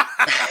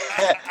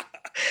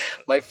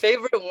 My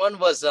favorite one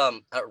was at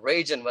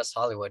Rage in West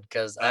Hollywood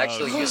because I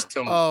actually used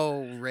to.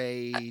 Oh,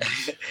 Rage!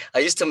 I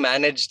used to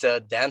manage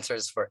the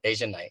dancers for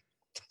Asian Night.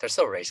 They're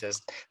so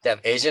racist. They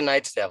have Asian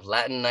nights, they have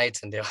Latin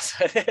nights, and they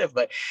also.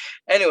 But,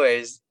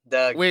 anyways,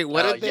 wait,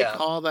 what did they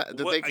call that?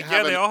 Did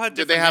they all had different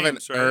Did they have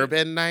names, an right?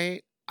 urban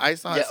night? I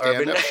saw a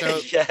stand-up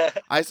show.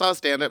 I saw a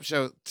stand-up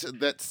show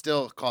that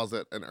still calls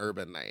it an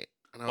urban night.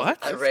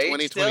 What? At Rage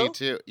 2022.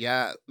 Still?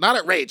 Yeah. Not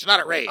at Rage. Not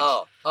at Rage.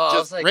 Oh, just, I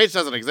was like, Rage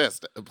doesn't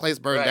exist. The place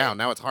burned down.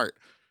 Now it's Heart.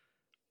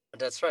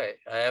 That's right.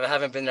 I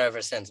haven't been there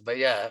ever since. But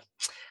yeah.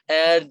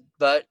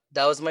 But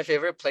that was my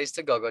favorite place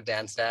to go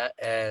dance at.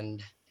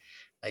 And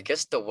I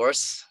guess the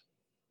worst,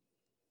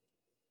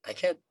 I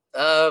can't,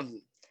 I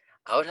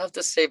would have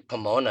to say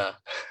Pomona.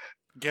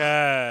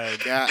 Yeah.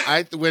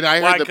 Yeah. When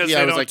I heard the P,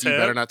 I was like, you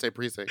better not say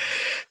precinct.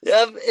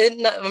 Yeah.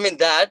 I mean,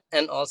 that,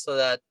 and also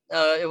that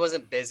it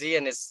wasn't busy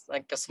and it's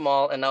like a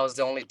small, and I was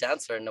the only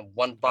dancer in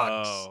one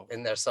box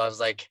in there. So I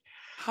was like,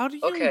 how do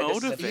you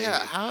motivate? Yeah.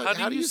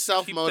 How do you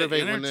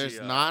self-motivate when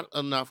there's not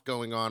enough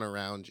going on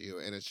around you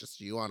and it's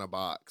just you on a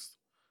box?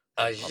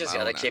 You just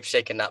got to keep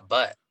shaking that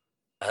butt.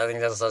 I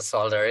think that's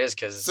all there is.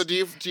 So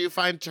do you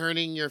find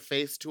turning your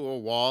face to a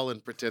wall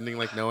and pretending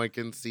like no one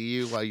can see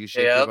you while you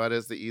shake your butt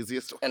is the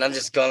easiest way? And I'm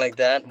just going like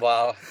that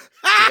while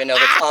even though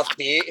it's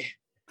offbeat,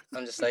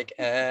 I'm just like,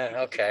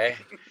 okay.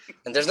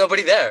 And there's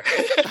nobody there.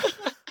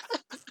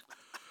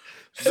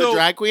 The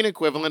drag queen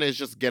equivalent is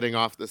just getting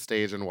off the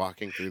stage and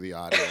walking through the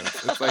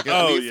audience. It's like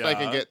at least I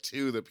can get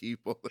to the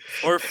people.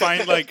 Or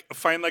find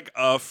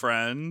a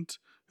friend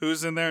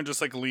who's in there and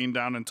just like lean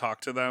down and talk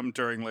to them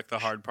during like the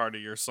hard part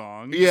of your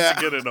song. Yeah. Just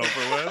to get it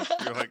over with.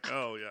 You're like,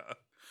 oh yeah.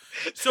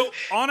 So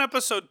on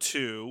episode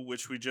 2,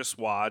 which we just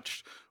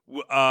watched,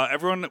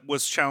 everyone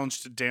was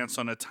challenged to dance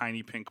on a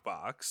tiny pink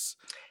box.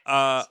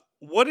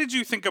 What did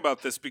you think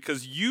about this?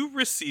 Because you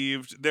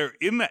received there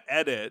in the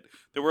edit,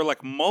 there were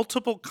like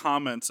multiple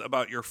comments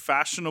about your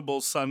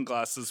fashionable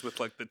sunglasses with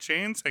like the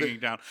chains hanging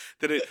down,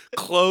 that it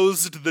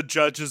closed the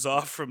judges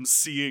off from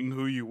seeing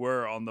who you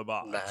were on the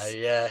box.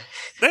 Yeah.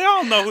 They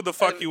all know who the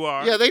fuck you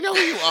are. Yeah, they know who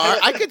you are.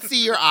 I could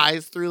see your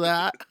eyes through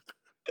that.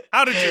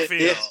 How did you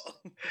feel?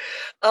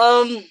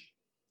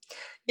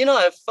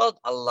 I felt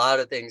a lot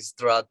of things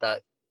throughout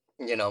that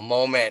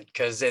moment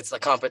because it's a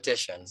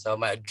competition. So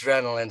my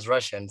adrenaline's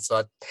rushing.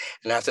 And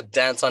I have to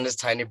dance on this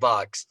tiny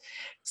box.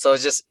 So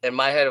it's just in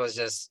my head, it was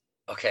just,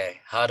 okay,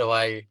 how do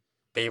I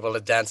be able to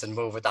dance and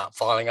move without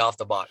falling off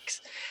the box?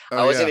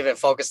 I wasn't even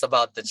focused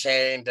about the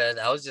chain.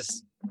 I was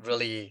just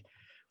really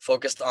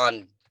focused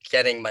on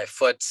getting my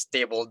foot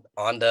stable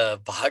on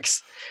the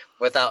box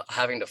without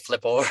having to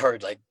flip over,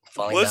 like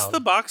falling down. Was the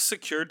box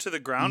secured to the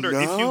ground, or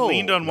if you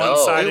leaned on one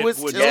side, it would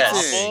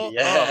topple?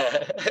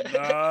 Yeah.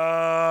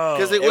 Oh, no.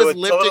 Because it was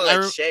lifting.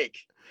 Totally shake.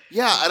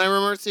 Yeah, and I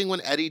remember seeing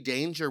when Eddie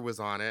Danger was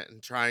on it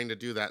and trying to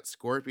do that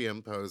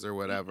scorpion pose or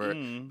whatever,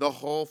 the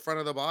whole front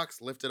of the box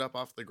lifted up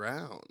off the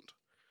ground.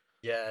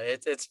 Yeah,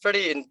 it's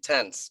pretty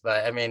intense,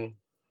 but I mean,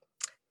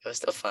 it was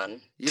still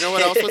fun. You know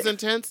what else was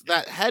intense?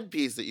 That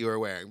headpiece that you were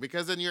wearing.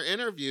 Because in your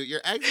interview,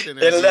 your exit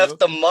interview, It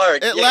left a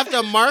mark. It left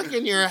a mark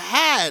in your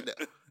head.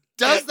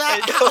 Did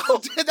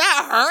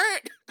that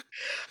hurt?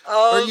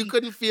 Or you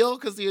couldn't feel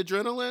because the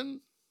adrenaline?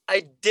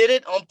 I did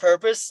it on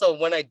purpose, so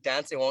when I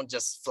dance, it won't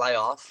just fly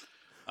off.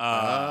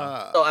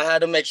 So I had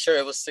to make sure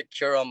it was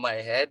secure on my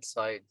head.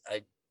 So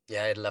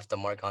it left a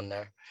mark on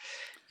there,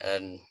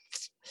 and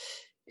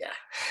yeah.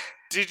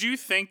 Did you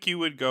think you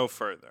would go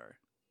further?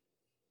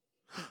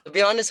 To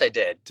be honest, I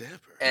did.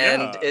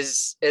 And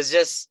it's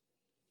just,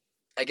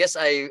 I guess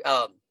I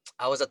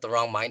was at the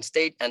wrong mind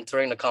state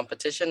entering the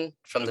competition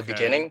from the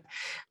beginning.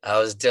 I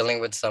was dealing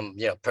with some,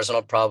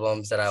 personal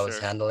problems that I was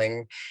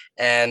handling,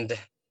 and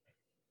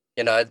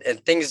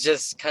and things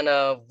just kind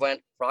of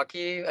went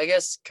rocky, I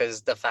guess,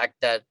 because the fact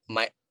that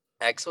my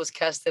ex was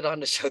casted on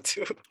the show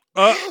too,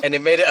 and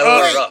it made it a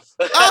little rough.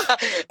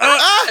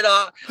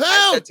 I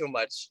said too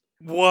much.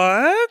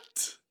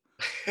 What?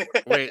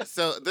 Wait,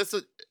 so this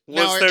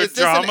was there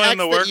drama in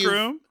the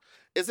workroom?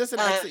 Is this an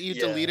ex that you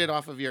deleted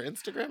off of your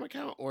Instagram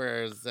account, or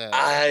is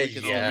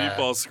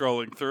Meatball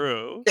scrolling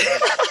through?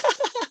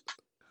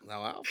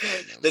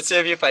 Let's see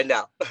if you find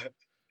out.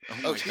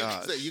 Okay,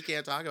 so you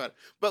can't talk about it.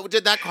 But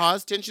did that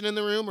cause tension in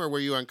the room, or were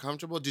you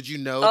uncomfortable? Did you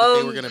know that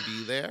they were going to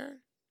be there?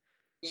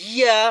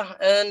 Yeah,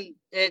 and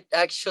it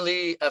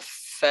actually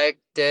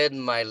affected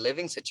my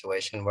living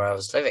situation where I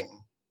was living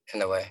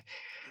in a way.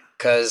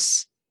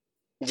 Because,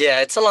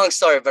 it's a long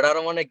story, but I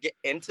don't want to get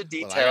into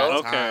detail.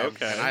 Okay.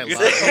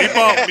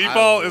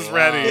 Meatball is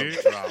ready.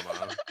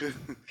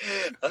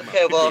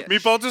 Okay, well,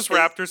 Meatball just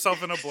wrapped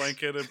herself in a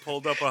blanket and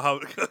pulled up a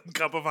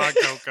cup of hot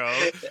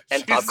cocoa.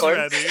 And She's popcorn.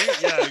 ready.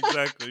 Yeah,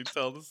 exactly.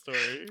 Tell the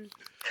story.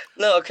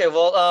 No, okay,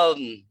 well,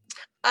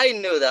 I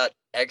knew that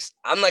ex.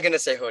 I'm not gonna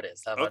say who it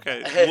is. How about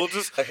Okay, that? we'll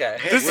just. Okay.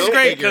 This is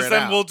great because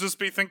then we'll just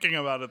be thinking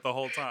about it the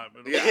whole time.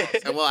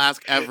 And we'll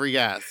ask every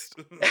guest.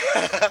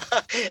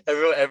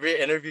 Every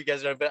interview,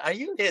 guys are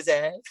you his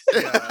ass?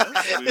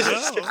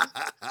 Yes, we will.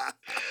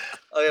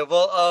 Okay,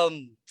 well,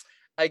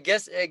 I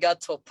guess it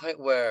got to a point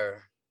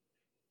where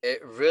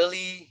it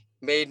really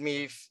made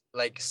me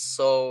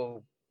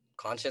so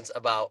conscious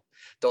about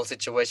the whole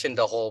situation,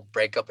 the whole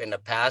breakup in the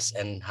past,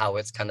 and how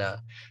it's kind of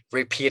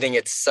repeating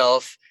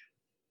itself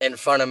in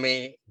front of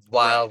me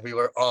while we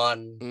were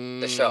on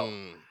the show.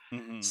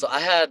 Mm-hmm. So I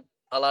had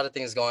a lot of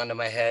things going on in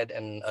my head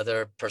and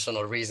other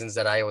personal reasons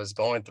that I was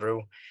going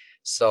through.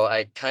 So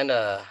I kind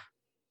of,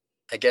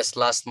 I guess,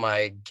 lost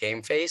my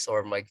game face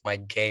or my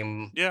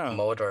game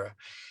motor.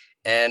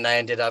 And I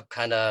ended up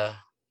kind of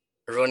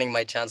ruining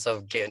my chance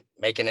of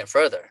making it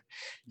further.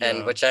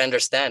 And which I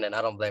understand, and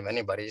I don't blame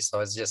anybody.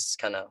 So it's just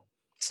kind of,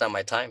 it's not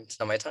my time. It's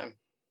not my time.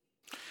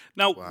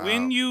 Now,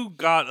 when you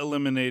got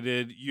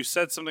eliminated, you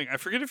said something. I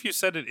forget if you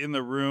said it in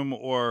the room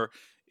or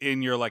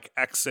in your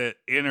exit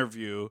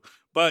interview,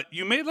 but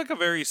you made a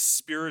very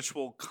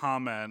spiritual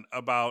comment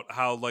about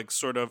how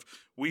sort of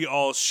we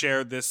all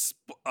share this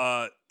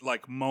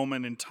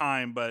moment in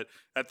time, but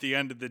at the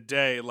end of the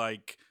day,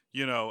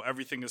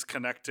 everything is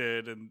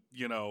connected, and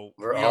we are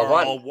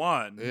all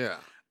one. Yeah.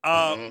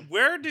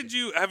 Where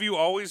have you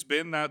always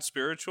been that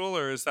spiritual,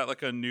 or is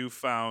that a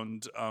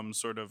newfound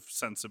sort of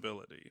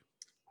sensibility?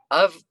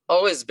 I've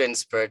always been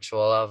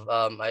spiritual.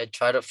 I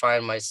try to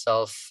find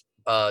myself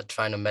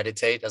trying to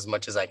meditate as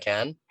much as I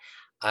can.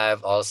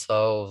 I've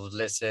also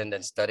listened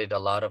and studied a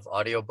lot of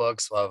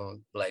audiobooks of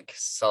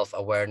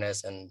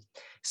self-awareness and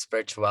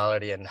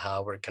spirituality and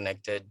how we're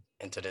connected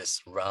into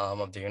this realm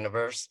of the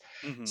universe.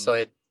 Mm-hmm.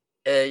 So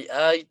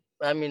I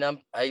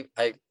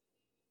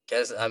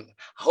guess I'm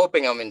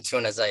hoping I'm in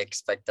tune as I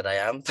expect that I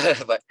am.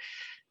 But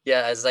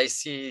yeah, as I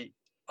see,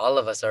 all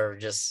of us are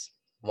just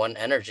one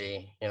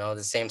energy.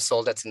 The same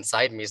soul that's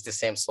inside me is the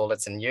same soul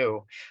that's in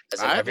you,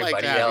 as in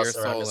everybody else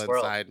around this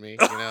world. Inside me.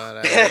 You know what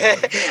I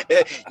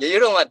mean? Yeah, you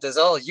don't want this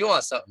all. You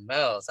want something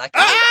else. I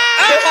can't.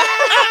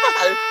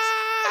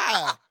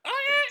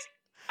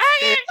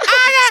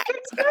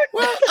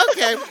 Well,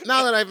 okay.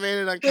 Now that I've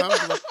made it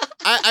uncomfortable,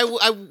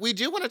 we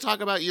do want to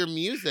talk about your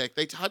music.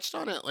 They touched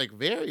on it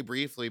very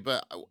briefly,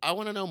 but I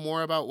want to know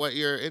more about what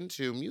you're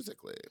into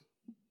musically.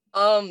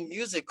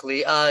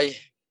 Musically, I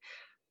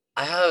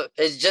have,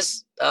 it's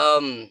just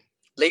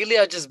lately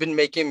I've just been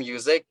making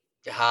music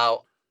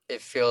how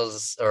it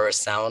feels or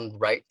sound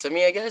right to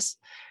me, I guess.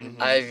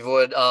 Mm-hmm.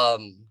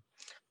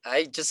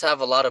 I just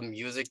have a lot of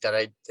music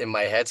that in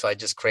my head, so I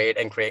just create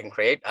and create and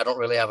create. I don't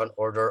really have an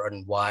order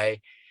on why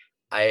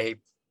I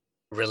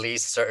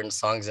release certain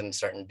songs in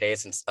certain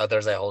days and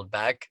others I hold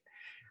back.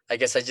 I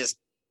guess I just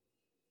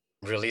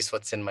release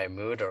what's in my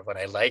mood or what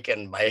I like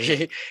in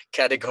my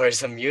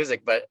categories of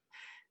music, but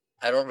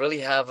I don't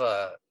really have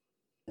a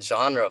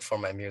genre for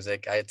my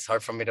music. It's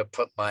hard for me to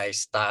put my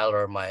style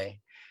or my.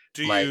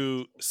 Do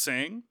you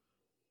sing?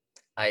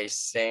 I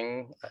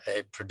sing,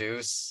 I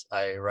produce,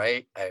 I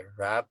write, I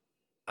rap,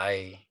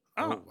 I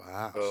Oh,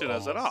 wow. She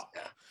does it all.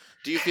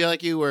 Do you feel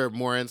like you were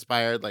more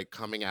inspired, like,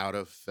 coming out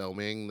of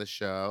filming the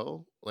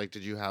show? Like,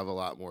 did you have a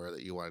lot more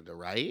that you wanted to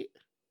write?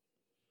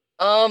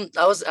 I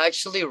was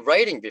actually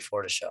writing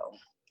before the show.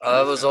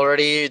 I was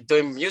already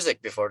doing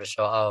music before the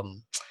show.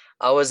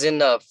 I was in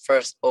the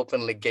first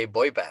openly gay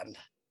boy band.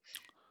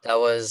 That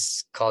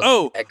was called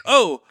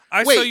Echo.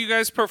 I saw you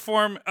guys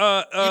perform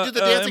you did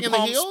the dancing in in the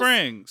Palm heels?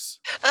 Springs.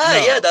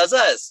 Yeah, that's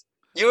us.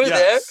 You were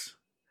there?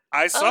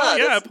 I saw,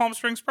 at Palm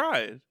Springs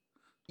Pride.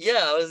 Yeah,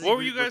 I was. What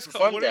were you guys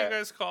called? What are you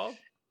guys called?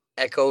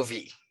 Echo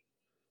V.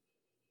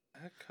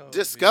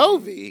 Disco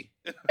V.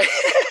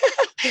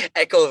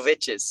 Echo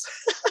Vitches.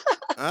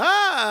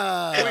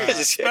 Wait,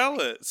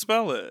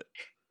 spell it.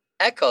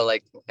 Echo,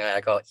 like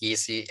Echo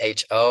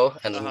ECHO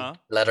and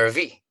letter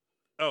V.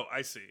 Oh,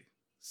 I see.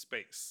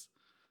 Space.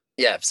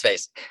 Yeah,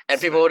 space.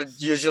 And people would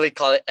usually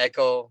call it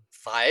Echo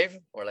 5.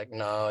 We're like,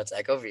 no, it's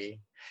Echo V.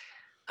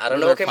 I don't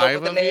know who came up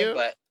with the name,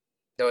 but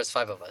there was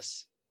 5 of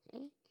us.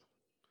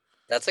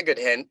 That's a good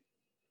hint.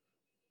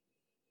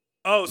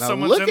 Oh, Now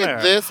someone's look in there.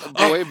 at this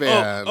boy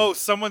band. Oh,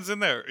 someone's in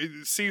there.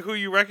 See who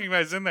you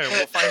recognize in there.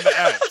 We'll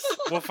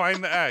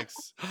find the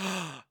X.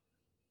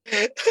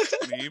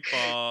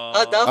 Meatball.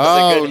 Oh, that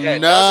was a good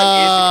hint. No.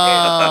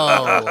 That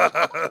was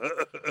an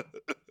easy hint.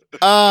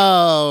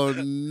 Oh,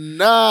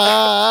 no.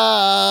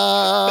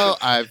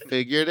 I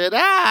figured it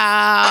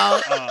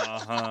out.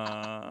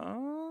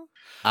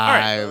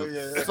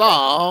 I've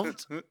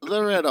solved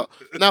the riddle.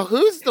 Now,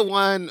 who's the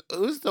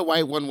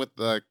white one with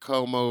the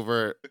comb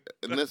over?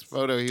 In this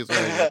photo, he's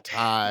wearing a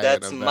tie.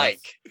 That's and a vest.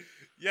 Mike.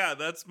 Yeah,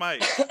 that's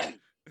Mike.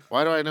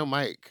 Why do I know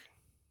Mike?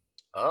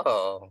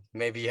 Oh,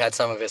 maybe you had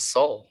some of his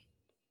soul.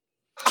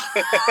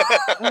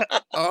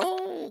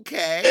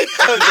 Okay.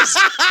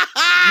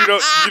 You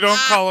don't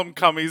call them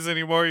cummies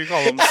anymore. You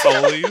call them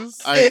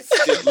soulies.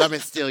 Let me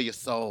steal your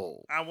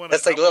soul.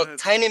 That's like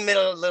tiny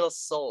little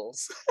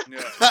souls. Yeah,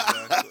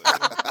 exactly.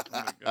 Oh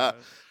my God.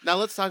 Now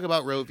let's talk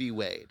about Roe v.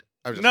 Wade.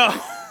 We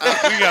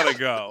gotta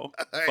go.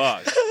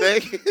 Fuck.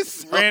 Thank you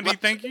so Randy, much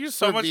thank you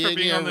so much for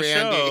being on the here,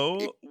 Randy.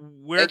 show.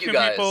 Where Thank you, can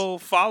guys. people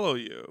follow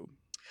you?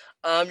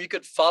 You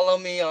could follow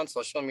me on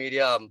social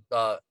media,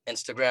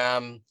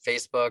 Instagram,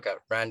 Facebook at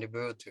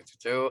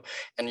RandyBoo222,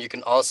 and you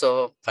can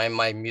also find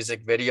my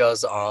music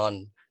videos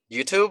on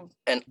YouTube,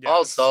 and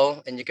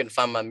you can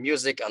find my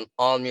music on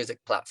all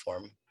music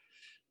platform.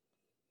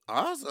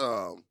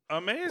 Awesome.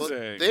 Amazing.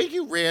 Well, thank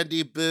you,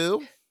 Randy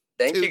Boo.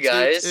 Thank you,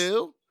 guys.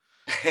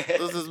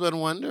 This has been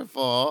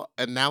wonderful,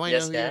 and now I know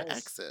who your guys.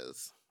 ex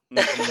is.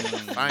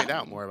 Find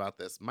out more about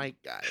this Mike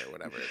guy or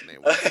whatever his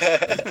name was.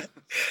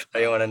 Oh,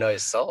 you want to know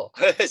his soul?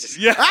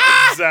 Yeah,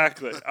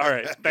 exactly. All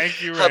right.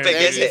 Thank you, How Randy. big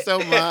is Thank you it? so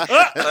much.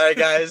 All right,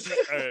 guys.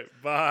 All right,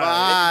 bye.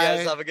 Bye. Thank you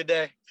guys. Have a good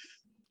day.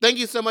 Thank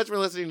you so much for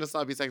listening to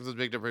Sloppy Seconds with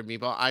Big Dipper and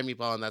Meatball. I'm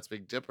Meatball, and that's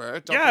Big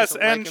Dipper. Don't Yes,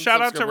 forget to like and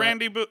shout out to subscribe.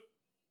 Randy Boo.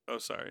 Oh,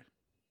 sorry.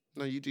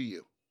 No, you do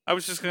you. I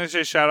was just going to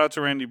say shout out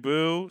to Randy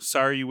Boo.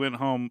 Sorry you went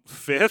home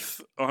 5th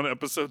on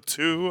episode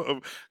 2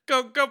 of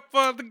Go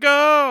for the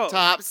Goal.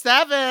 Top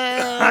 7.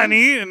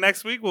 Honey, and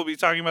next week we'll be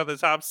talking about the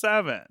top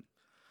 7.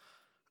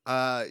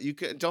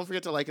 Don't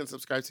forget to like and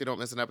subscribe so you don't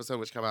miss an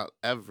episode, which come out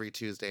every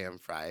Tuesday and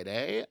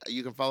Friday.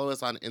 You can follow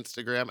us on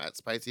Instagram at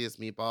Spiciest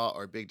Meatball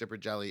or Big Dipper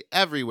Jelly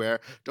everywhere.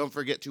 Don't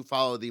forget to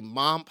follow the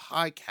Mom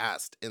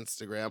Podcast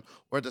Instagram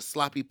or the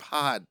Sloppy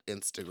Pod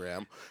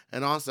Instagram.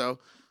 And also,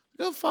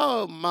 go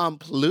follow Mom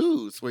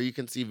Plus, where you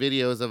can see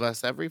videos of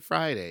us every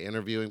Friday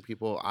interviewing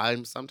people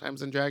I'm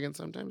sometimes in drag and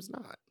sometimes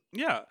not.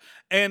 Yeah.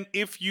 And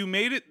if you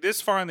made it this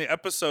far in the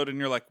episode and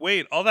you're like,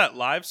 wait, all that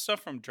live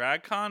stuff from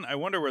DragCon, I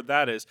wonder where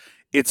that is.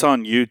 It's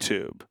on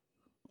YouTube.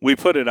 We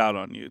put it out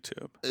on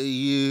YouTube.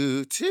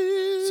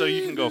 YouTube. So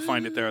you can go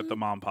find it there at the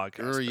Mom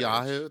Podcast. Or page.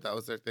 Yahoo. That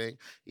was their thing.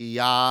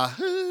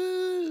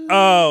 Yahoo.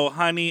 Oh,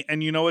 honey.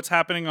 And you know what's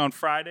happening on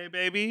Friday,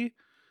 baby?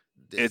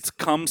 It's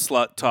Come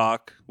Slut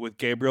Talk with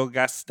Gabriel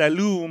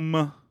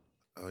Gastelum.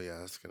 Oh, yeah.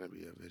 That's going to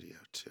be a video,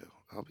 too.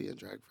 I'll be in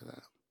drag for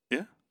that.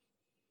 Yeah.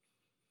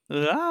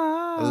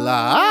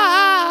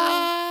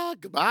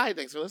 Goodbye.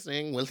 Thanks for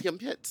listening. William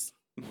Pitts.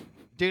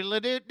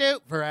 Doodle-doo-doo.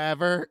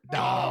 Forever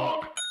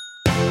dog.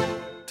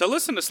 To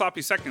listen to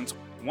Sloppy Seconds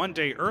one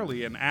day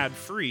early and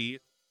ad-free,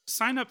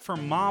 sign up for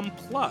Mom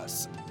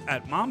Plus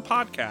at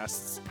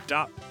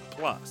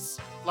mompodcasts.plus.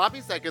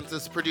 Sloppy Seconds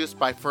is produced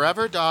by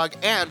Forever Dog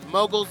and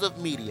Moguls of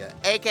Media,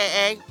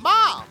 a.k.a.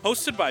 Mom.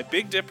 Hosted by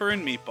Big Dipper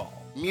and Meatball.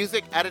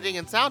 Music, editing,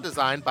 and sound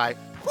design by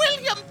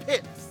William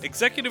Pitts.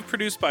 Executive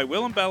produced by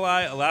Willem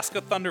Belli,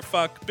 Alaska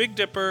Thunderfuck, Big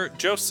Dipper,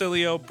 Joe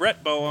Cilio,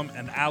 Brett Boehm,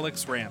 and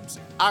Alex Ramsey.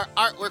 Our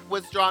artwork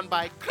was drawn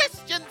by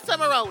Christian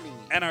Cimarroni.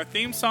 And our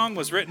theme song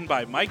was written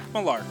by Mike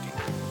Malarkey.